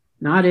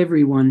 Not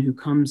everyone who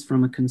comes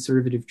from a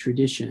conservative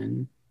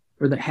tradition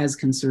or that has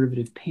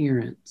conservative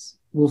parents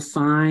will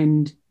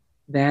find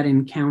that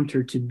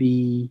encounter to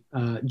be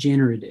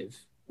generative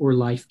or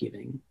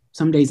life-giving.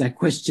 Some days I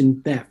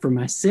question that for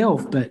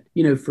myself, but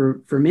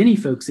for many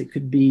folks, it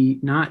could be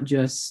not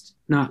just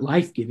not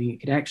life-giving, it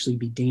could actually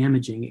be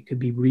damaging. It could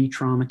be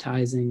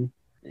re-traumatizing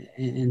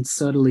and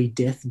subtly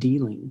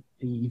death-dealing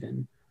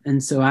even.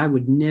 And so I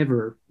would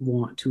never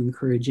want to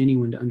encourage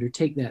anyone to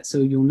undertake that. So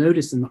you'll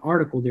notice in the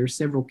article, there are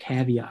several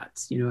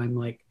caveats. I'm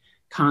like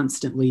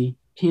constantly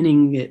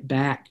pinning it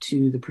back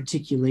to the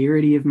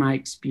particularity of my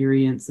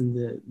experience and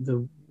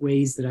the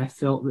ways that I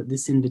felt that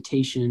this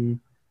invitation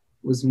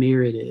was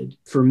merited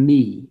for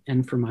me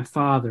and for my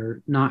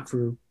father, not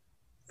for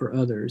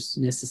others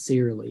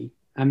necessarily.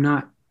 I'm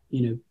not,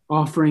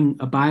 offering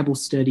a Bible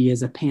study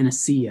as a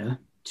panacea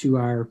to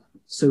our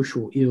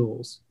social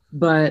ills.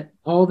 But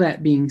all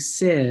that being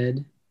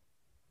said,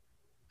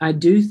 I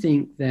do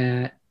think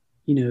that,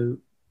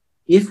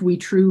 if we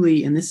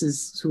truly, and this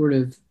is sort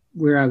of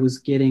where I was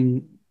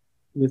getting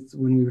with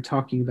when we were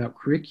talking about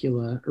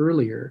curricula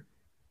earlier,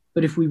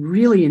 but if we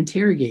really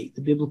interrogate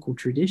the biblical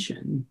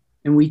tradition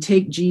and we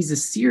take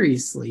Jesus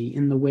seriously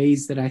in the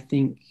ways that I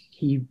think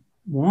he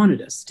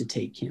wanted us to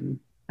take him,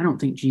 I don't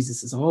think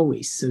Jesus is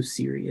always so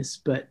serious,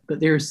 but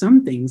there are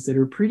some things that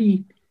are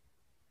pretty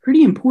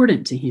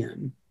important to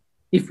him.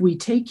 If we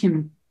take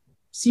him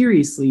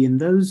seriously in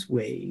those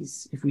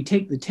ways, if we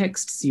take the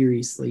text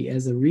seriously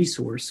as a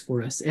resource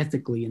for us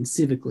ethically and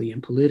civically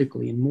and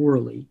politically and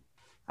morally,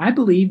 I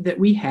believe that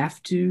we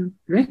have to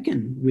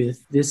reckon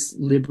with this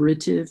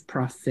liberative,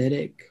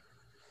 prophetic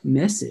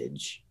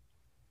message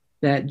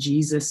that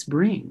Jesus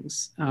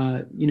brings.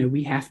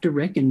 We have to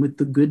reckon with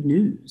the good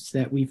news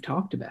that we've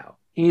talked about.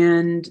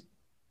 And,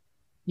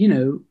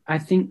 I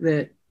think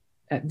that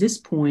at this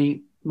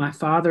point, my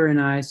father and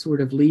I sort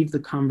of leave the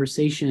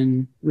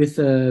conversation with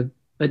a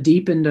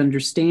deepened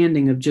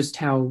understanding of just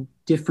how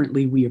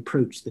differently we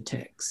approach the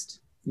text.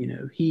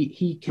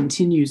 He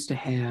continues to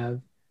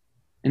have,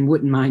 and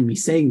wouldn't mind me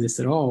saying this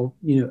at all,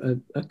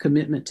 a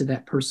commitment to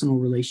that personal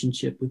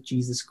relationship with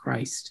Jesus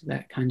Christ,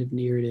 that kind of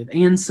narrative,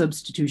 and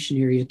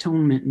substitutionary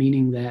atonement,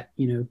 meaning that,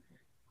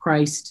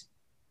 Christ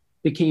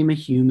became a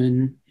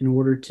human in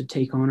order to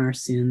take on our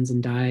sins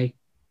and die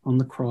on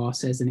the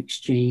cross as an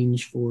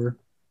exchange for,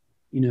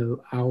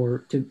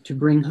 to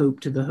bring hope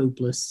to the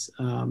hopeless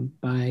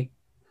by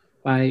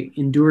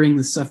enduring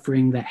the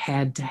suffering that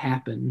had to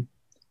happen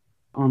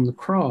on the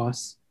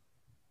cross.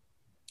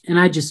 And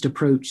I just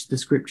approached the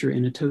scripture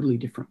in a totally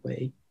different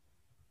way.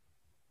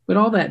 But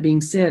all that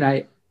being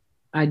said,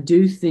 I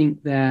do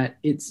think that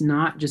it's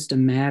not just a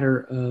matter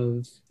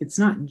of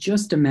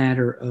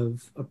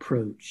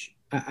approach.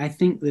 I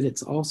think that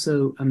it's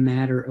also a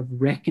matter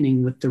of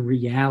reckoning with the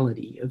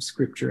reality of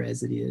scripture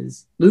as it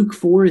is. Luke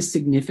 4 is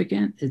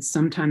significant. It's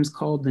sometimes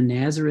called the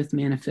Nazareth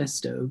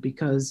Manifesto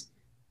because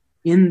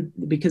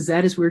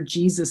that is where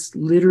Jesus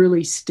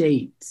literally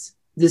states,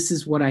 "This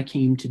is what I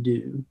came to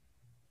do."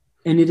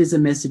 And it is a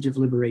message of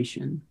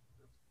liberation.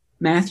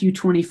 Matthew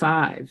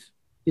 25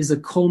 is a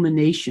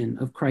culmination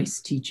of Christ's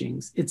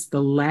teachings. It's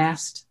the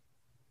last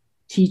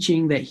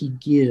teaching that he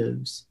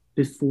gives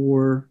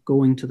before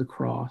going to the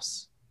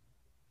cross.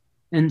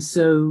 And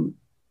so,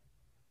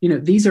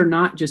 these are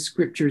not just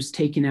scriptures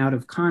taken out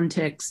of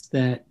context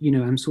that,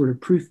 I'm sort of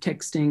proof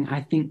texting.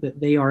 I think that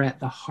they are at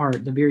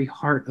the very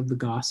heart of the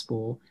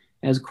gospel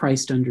as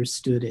Christ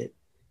understood it.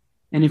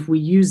 And if we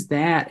use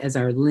that as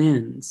our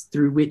lens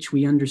through which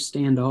we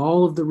understand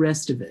all of the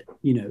rest of it,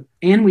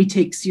 and we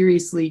take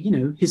seriously,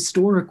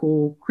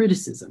 historical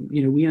criticism,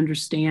 we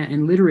understand,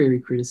 and literary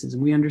criticism,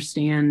 we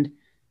understand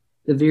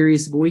the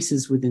various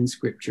voices within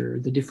scripture,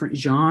 the different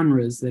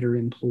genres that are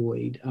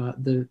employed,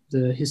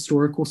 the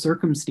historical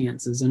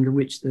circumstances under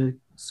which the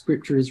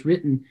scripture is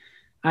written.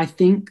 I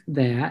think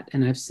that,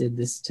 and I've said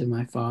this to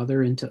my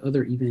father and to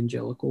other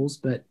evangelicals,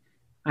 but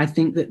I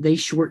think that they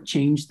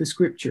shortchange the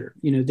scripture.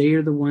 They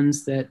are the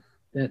ones that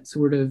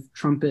sort of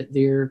trumpet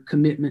their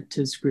commitment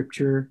to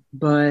scripture.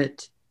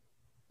 But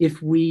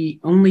if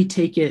we only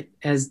take it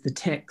as the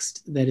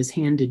text that is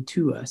handed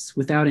to us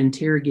without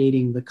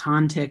interrogating the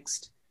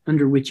context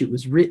under which it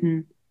was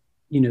written,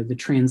 the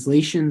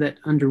translation that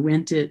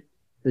underwent it,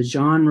 the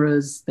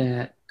genres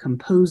that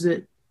compose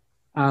it,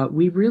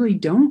 we really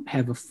don't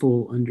have a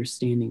full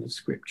understanding of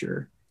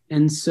scripture.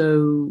 And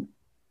so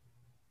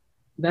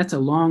that's a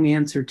long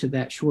answer to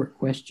that short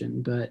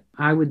question, but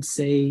I would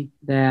say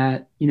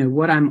that,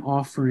 what I'm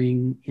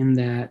offering in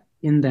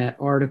that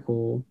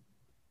article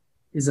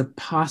is a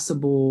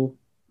possible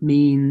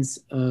means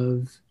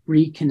of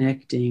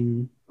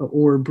reconnecting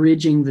or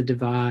bridging the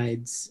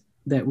divides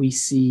that we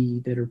see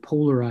that are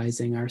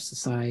polarizing our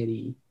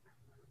society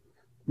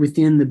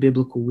within the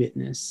biblical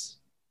witness.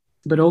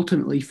 But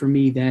ultimately, for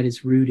me, that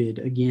is rooted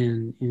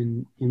again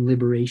in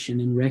liberation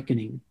and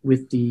reckoning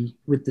with the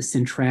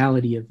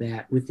centrality of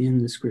that within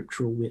the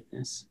scriptural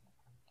witness.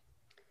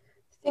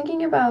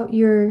 Thinking about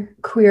your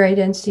queer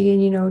identity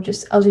and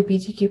just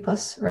LGBTQ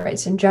plus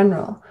rights in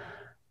general,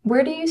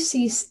 where do you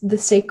see the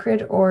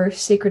sacred or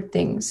sacred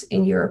things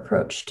in your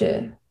approach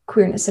to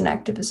queerness and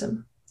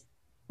activism?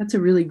 That's a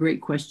really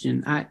great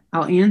question.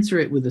 I'll answer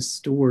it with a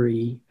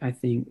story, I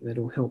think,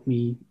 that'll help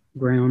me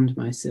ground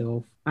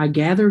myself. I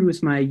gathered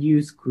with my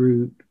youth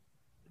group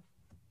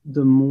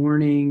the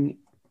morning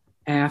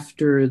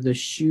after the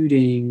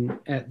shooting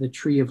at the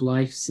Tree of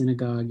Life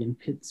Synagogue in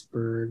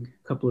Pittsburgh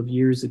a couple of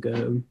years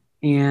ago,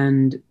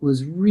 and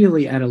was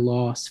really at a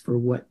loss for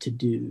what to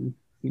do.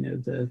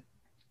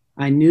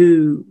 I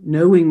knew,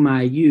 knowing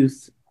my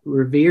youth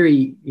were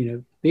very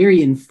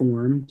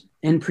informed,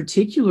 and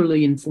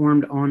particularly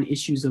informed on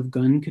issues of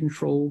gun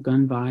control,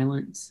 gun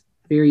violence,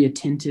 very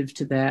attentive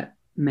to that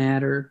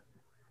matter.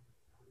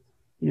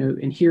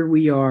 And here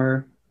we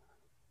are.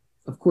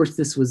 Of course,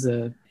 this was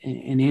an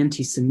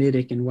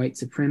anti-Semitic and white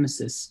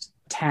supremacist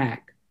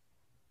attack,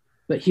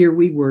 but here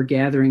we were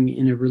gathering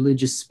in a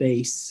religious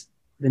space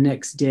the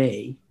next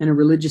day, and a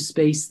religious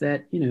space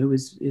that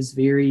is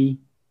very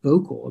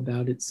vocal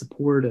about its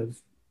support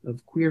of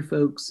queer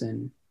folks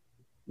and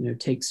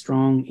take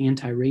strong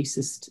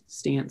anti-racist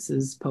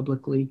stances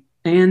publicly.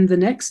 And the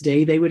next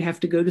day they would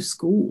have to go to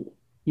school,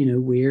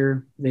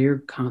 where they're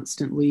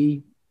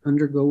constantly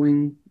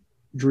undergoing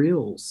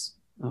drills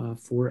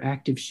for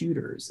active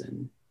shooters,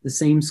 and the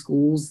same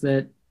schools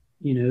that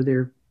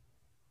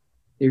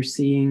they're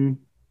seeing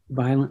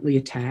violently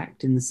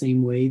attacked in the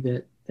same way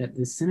that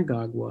the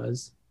synagogue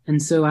was. And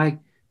so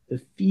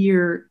the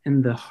fear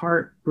and the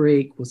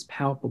heartbreak was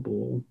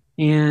palpable.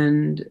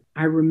 And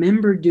I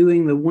remember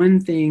doing the one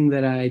thing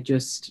that I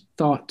just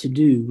thought to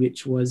do,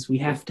 which was we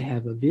have to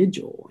have a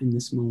vigil in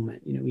this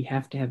moment. We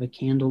have to have a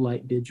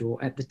candlelight vigil.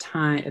 At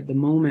the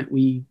moment,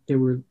 there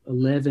were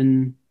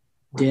 11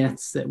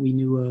 deaths that we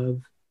knew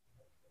of.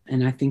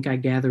 And I think I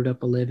gathered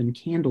up 11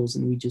 candles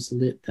and we just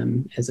lit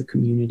them as a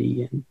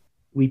community and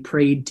we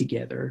prayed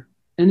together.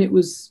 And it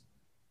was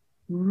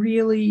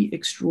really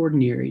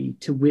extraordinary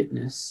to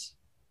witness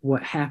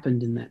what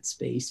happened in that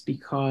space,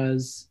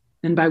 because,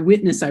 and by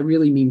witness, I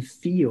really mean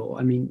feel.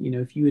 I mean,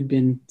 if you had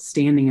been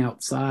standing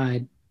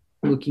outside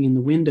looking in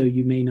the window,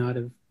 you may not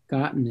have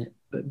gotten it,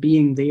 but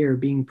being there,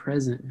 being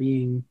present,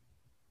 being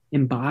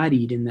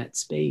embodied in that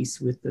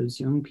space with those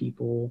young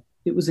people,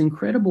 it was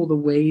incredible the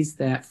ways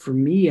that for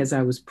me, as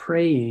I was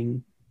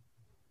praying,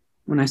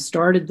 when I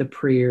started the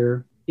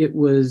prayer, it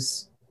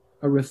was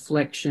a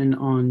reflection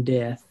on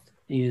death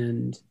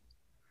and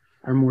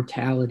our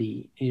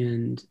mortality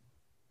and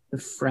the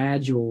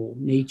fragile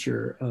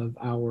nature of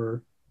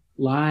our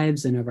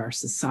lives and of our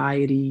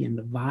society and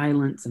the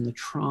violence and the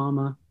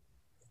trauma.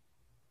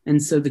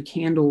 And so the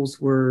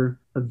candles were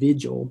a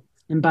vigil.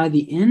 And by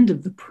the end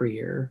of the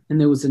prayer, and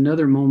there was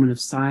another moment of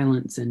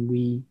silence,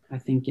 and I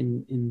think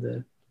in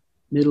the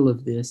middle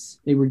of this,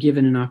 they were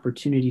given an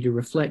opportunity to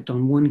reflect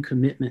on one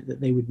commitment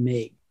that they would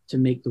make to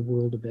make the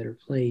world a better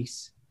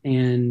place.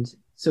 And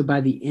so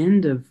by the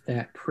end of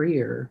that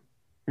prayer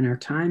and our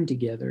time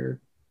together,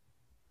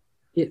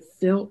 it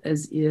felt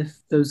as if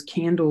those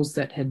candles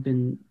that had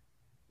been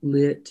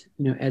lit,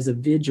 as a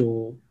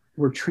vigil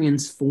were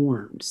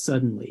transformed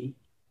suddenly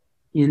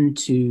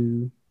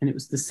into, and it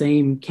was the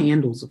same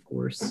candles, of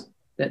course,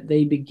 that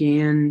they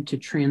began to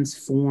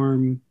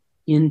transform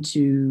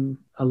into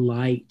a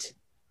light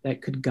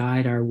that could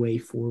guide our way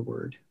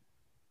forward,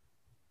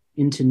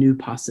 into new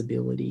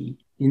possibility,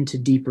 into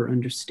deeper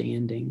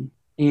understanding.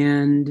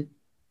 And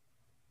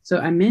so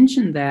I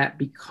mentioned that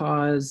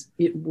because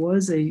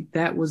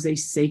that was a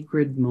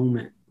sacred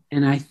moment.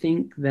 And I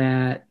think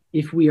that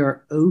if we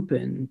are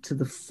open to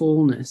the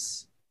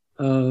fullness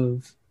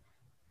of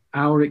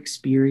our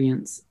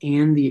experience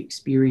and the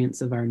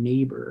experience of our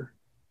neighbor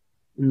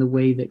in the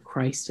way that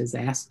Christ has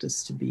asked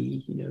us to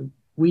be,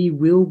 we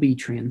will be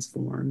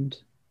transformed.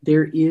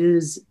 There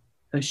is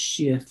a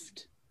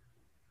shift.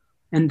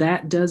 And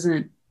that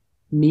doesn't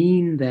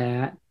mean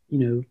that,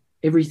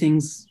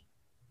 everything's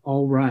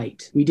all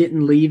right. We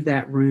didn't leave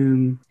that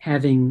room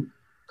having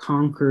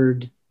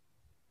conquered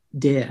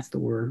death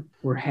or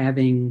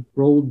having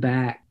rolled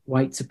back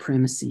white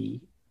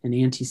supremacy and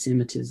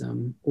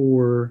anti-Semitism,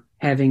 or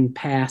having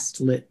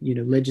passed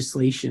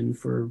legislation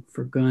for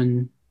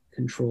gun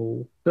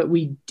control. But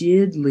we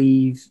did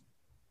leave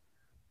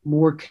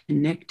more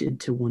connected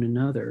to one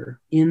another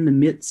in the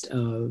midst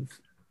of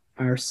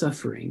our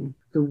suffering.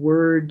 The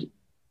word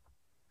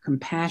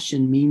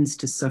compassion means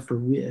to suffer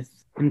with,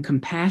 and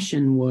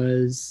compassion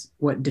was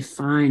what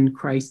defined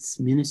Christ's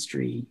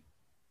ministry.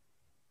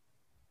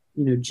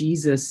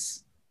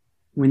 Jesus,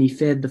 when he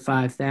fed the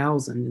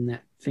 5,000 in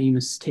that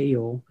famous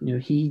tale,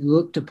 he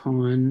looked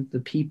upon the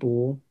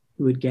people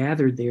who had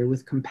gathered there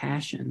with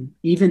compassion.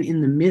 Even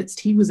in the midst,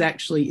 he was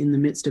actually in the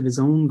midst of his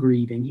own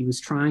grieving. He was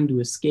trying to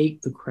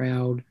escape the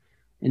crowd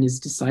and his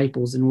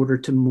disciples in order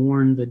to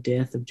mourn the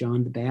death of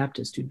John the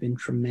Baptist, who'd been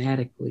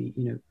traumatically,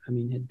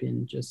 had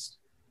been just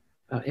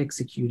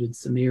executed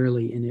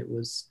summarily, and it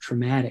was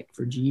traumatic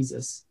for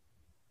Jesus.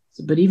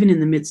 But even in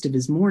the midst of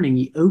his mourning,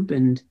 he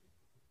opened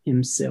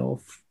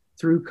himself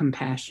through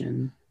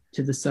compassion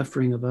to the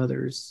suffering of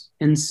others.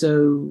 And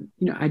so,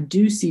 I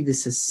do see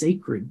this as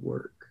sacred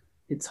work.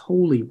 It's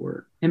holy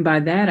work. And by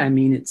that, I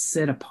mean it's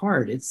set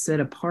apart. It's set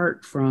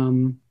apart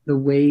from the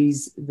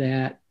ways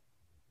that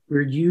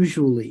we're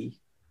usually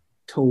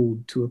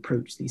told to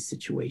approach these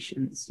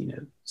situations,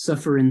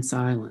 suffer in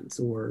silence,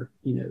 or,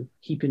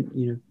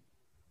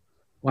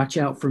 watch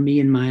out for me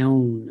and my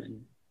own,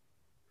 and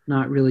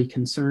not really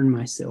concern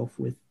myself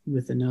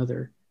with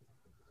another.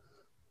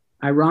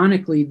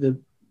 Ironically, the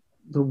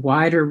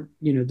wider,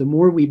 the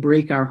more we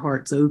break our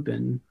hearts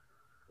open,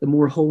 the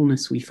more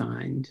wholeness we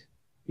find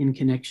in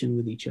connection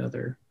with each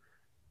other.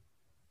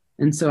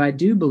 And so I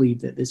do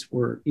believe that this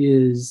work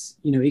is,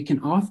 it can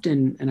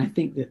often, and I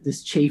think that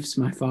this chafes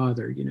my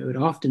father, it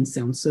often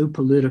sounds so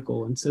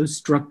political and so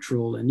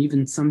structural and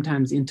even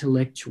sometimes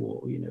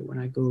intellectual, when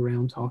I go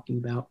around talking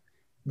about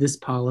this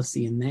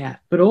policy and that.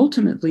 But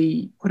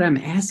ultimately, what I'm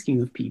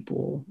asking of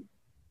people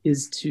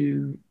is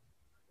to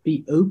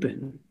be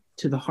open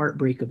to the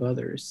heartbreak of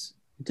others,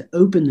 to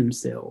open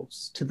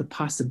themselves to the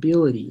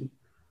possibility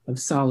of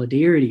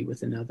solidarity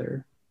with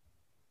another,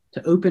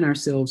 to open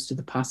ourselves to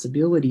the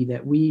possibility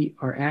that we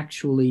are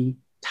actually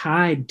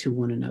tied to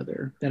one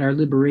another, that our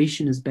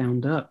liberation is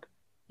bound up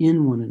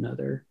in one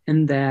another,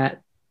 and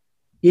that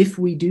if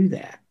we do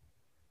that,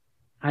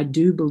 I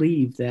do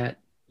believe that,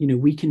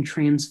 we can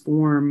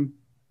transform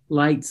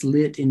lights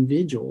lit in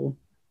vigil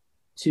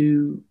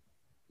to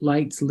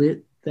lights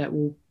lit that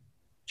will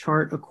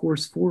chart a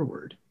course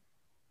forward.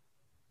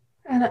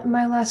 And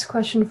my last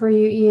question for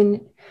you,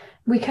 Ian,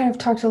 we kind of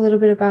talked a little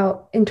bit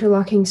about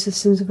interlocking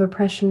systems of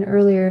oppression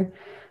earlier,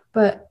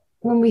 but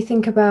when we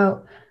think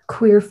about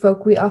queer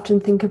folk, we often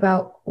think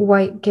about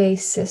white, gay,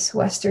 cis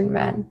Western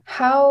men.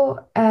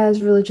 How,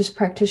 as religious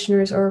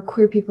practitioners or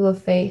queer people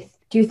of faith,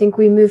 do you think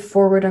we move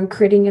forward on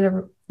creating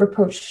an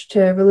approach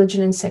to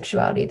religion and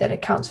sexuality that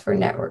accounts for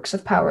networks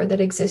of power that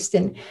exist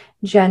in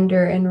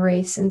gender and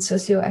race and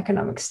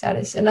socioeconomic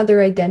status and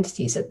other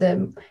identities at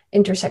the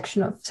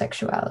intersection of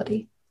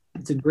sexuality?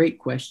 It's a great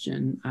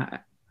question.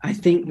 I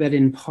think that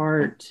in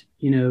part,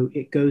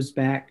 it goes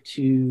back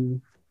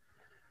to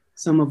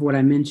some of what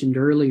I mentioned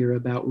earlier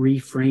about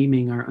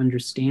reframing our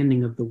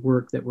understanding of the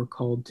work that we're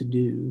called to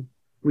do.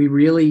 We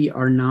really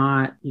are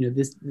not,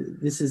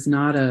 this is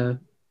not a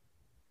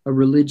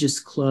religious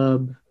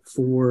club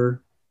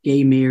for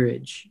gay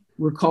marriage.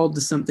 We're called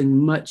to something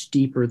much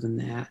deeper than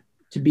that,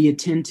 to be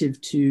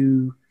attentive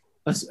to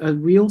a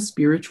real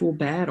spiritual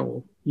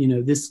battle.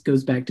 This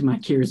goes back to my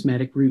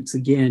charismatic roots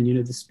again,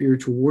 the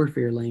spiritual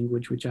warfare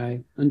language, which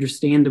I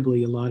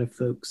understandably a lot of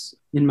folks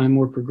in my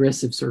more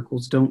progressive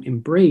circles don't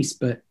embrace,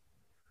 but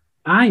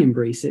I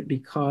embrace it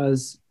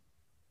because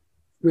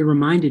we're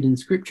reminded in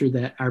scripture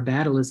that our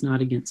battle is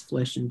not against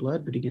flesh and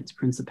blood, but against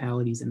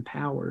principalities and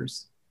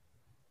powers.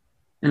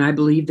 And I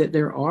believe that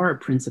there are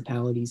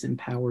principalities and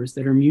powers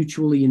that are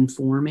mutually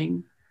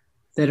informing,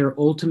 that are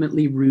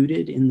ultimately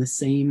rooted in the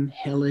same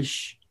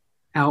hellish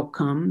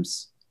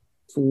outcomes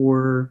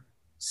for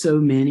so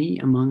many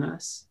among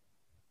us.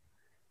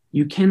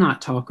 You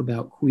cannot talk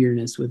about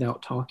queerness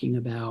without talking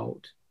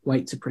about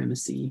white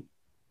supremacy.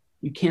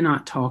 You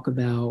cannot talk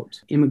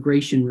about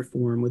immigration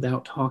reform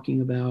without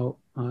talking about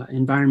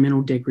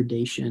environmental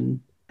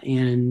degradation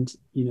and,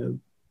 the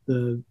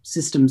the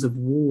systems of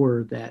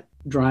war that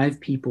drive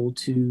people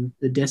to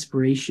the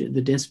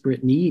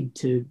desperate need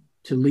to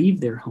leave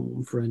their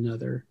home for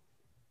another.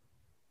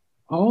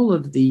 All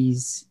of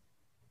these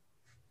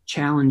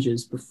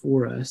challenges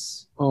before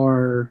us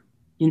are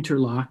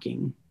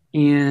interlocking.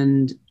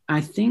 And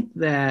I think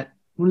that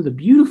one of the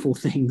beautiful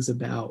things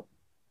about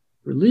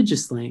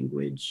religious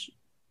language,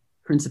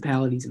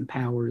 principalities and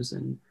powers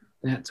and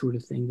that sort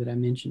of thing that I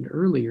mentioned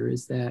earlier,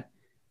 is that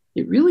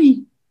it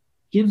really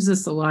gives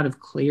us a lot of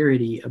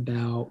clarity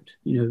about,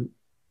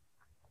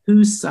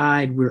 whose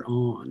side we're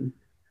on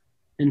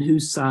and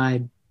whose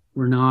side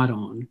we're not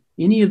on.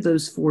 Any of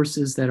those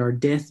forces that are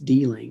death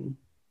dealing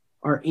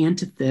are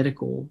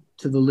antithetical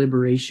to the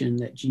liberation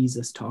that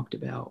Jesus talked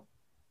about.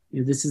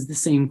 This is the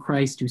same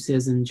Christ who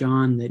says in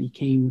John that he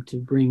came to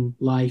bring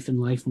life and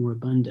life more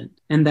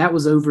abundant. And that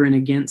was over and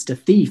against a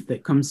thief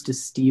that comes to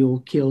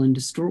steal, kill, and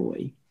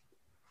destroy.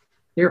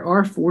 There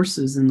are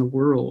forces in the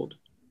world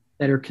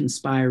that are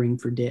conspiring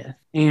for death.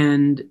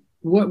 And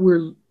what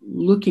we're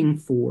looking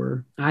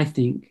for, I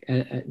think,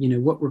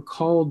 what we're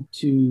called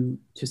to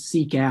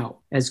seek out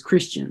as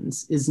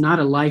Christians is not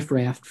a life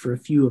raft for a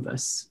few of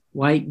us,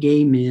 white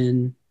gay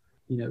men,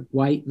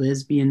 white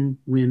lesbian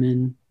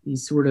women,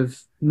 these sort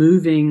of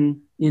moving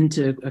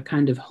into a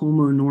kind of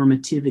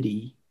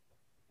homonormativity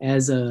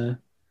as a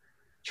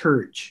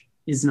church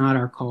is not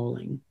our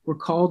calling. We're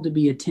called to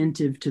be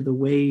attentive to the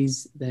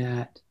ways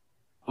that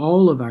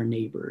all of our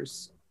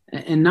neighbors,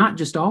 and not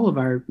just all of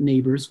our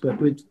neighbors, but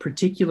with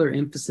particular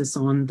emphasis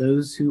on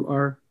those who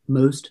are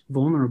most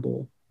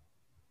vulnerable.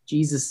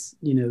 Jesus,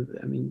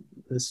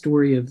 the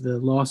story of the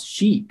lost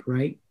sheep,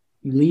 right?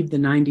 You leave the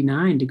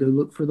 99 to go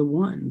look for the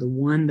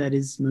one that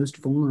is most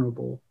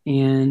vulnerable.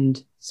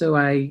 And so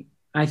I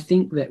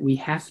think that we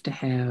have to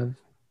have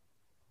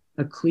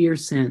a clear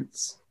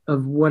sense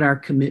of what our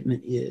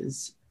commitment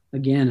is.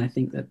 Again, I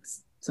think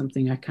that's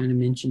something I kind of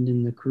mentioned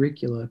in the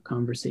curricula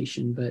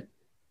conversation, but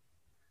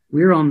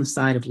we're on the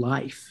side of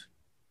life.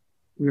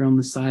 We're on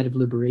the side of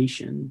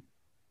liberation.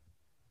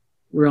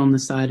 We're on the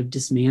side of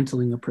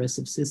dismantling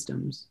oppressive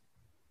systems,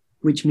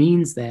 which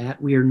means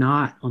that we are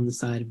not on the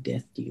side of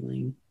death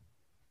dealing,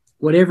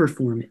 whatever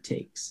form it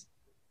takes.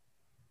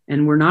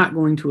 And we're not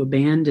going to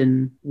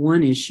abandon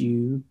one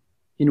issue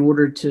in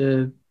order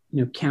to,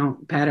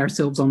 pat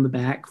ourselves on the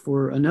back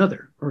for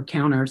another, or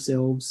count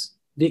ourselves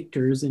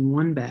victors in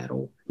one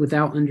battle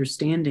without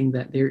understanding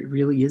that there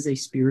really is a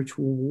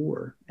spiritual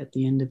war at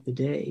the end of the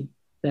day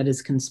that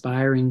is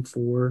conspiring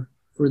for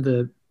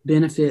the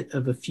benefit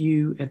of a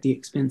few at the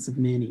expense of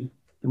many.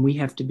 And we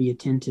have to be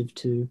attentive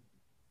to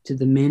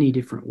the many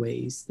different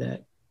ways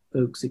that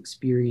folks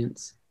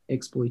experience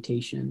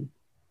exploitation.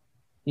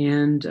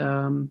 And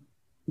I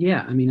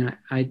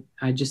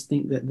just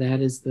think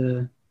that is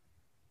the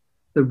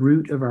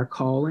root of our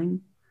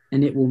calling,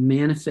 and it will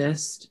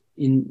manifest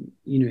in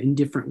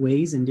different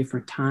ways, in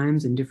different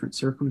times, in different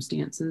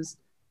circumstances.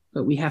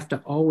 But we have to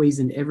always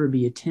and ever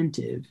be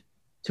attentive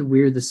to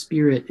where the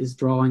Spirit is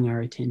drawing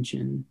our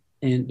attention.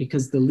 And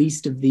because the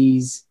least of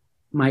these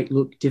might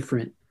look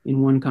different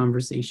in one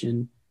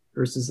conversation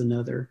versus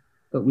another,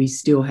 but we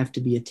still have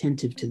to be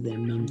attentive to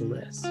them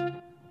nonetheless.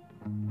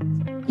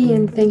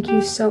 Ian, thank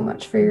you so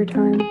much for your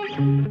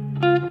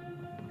time.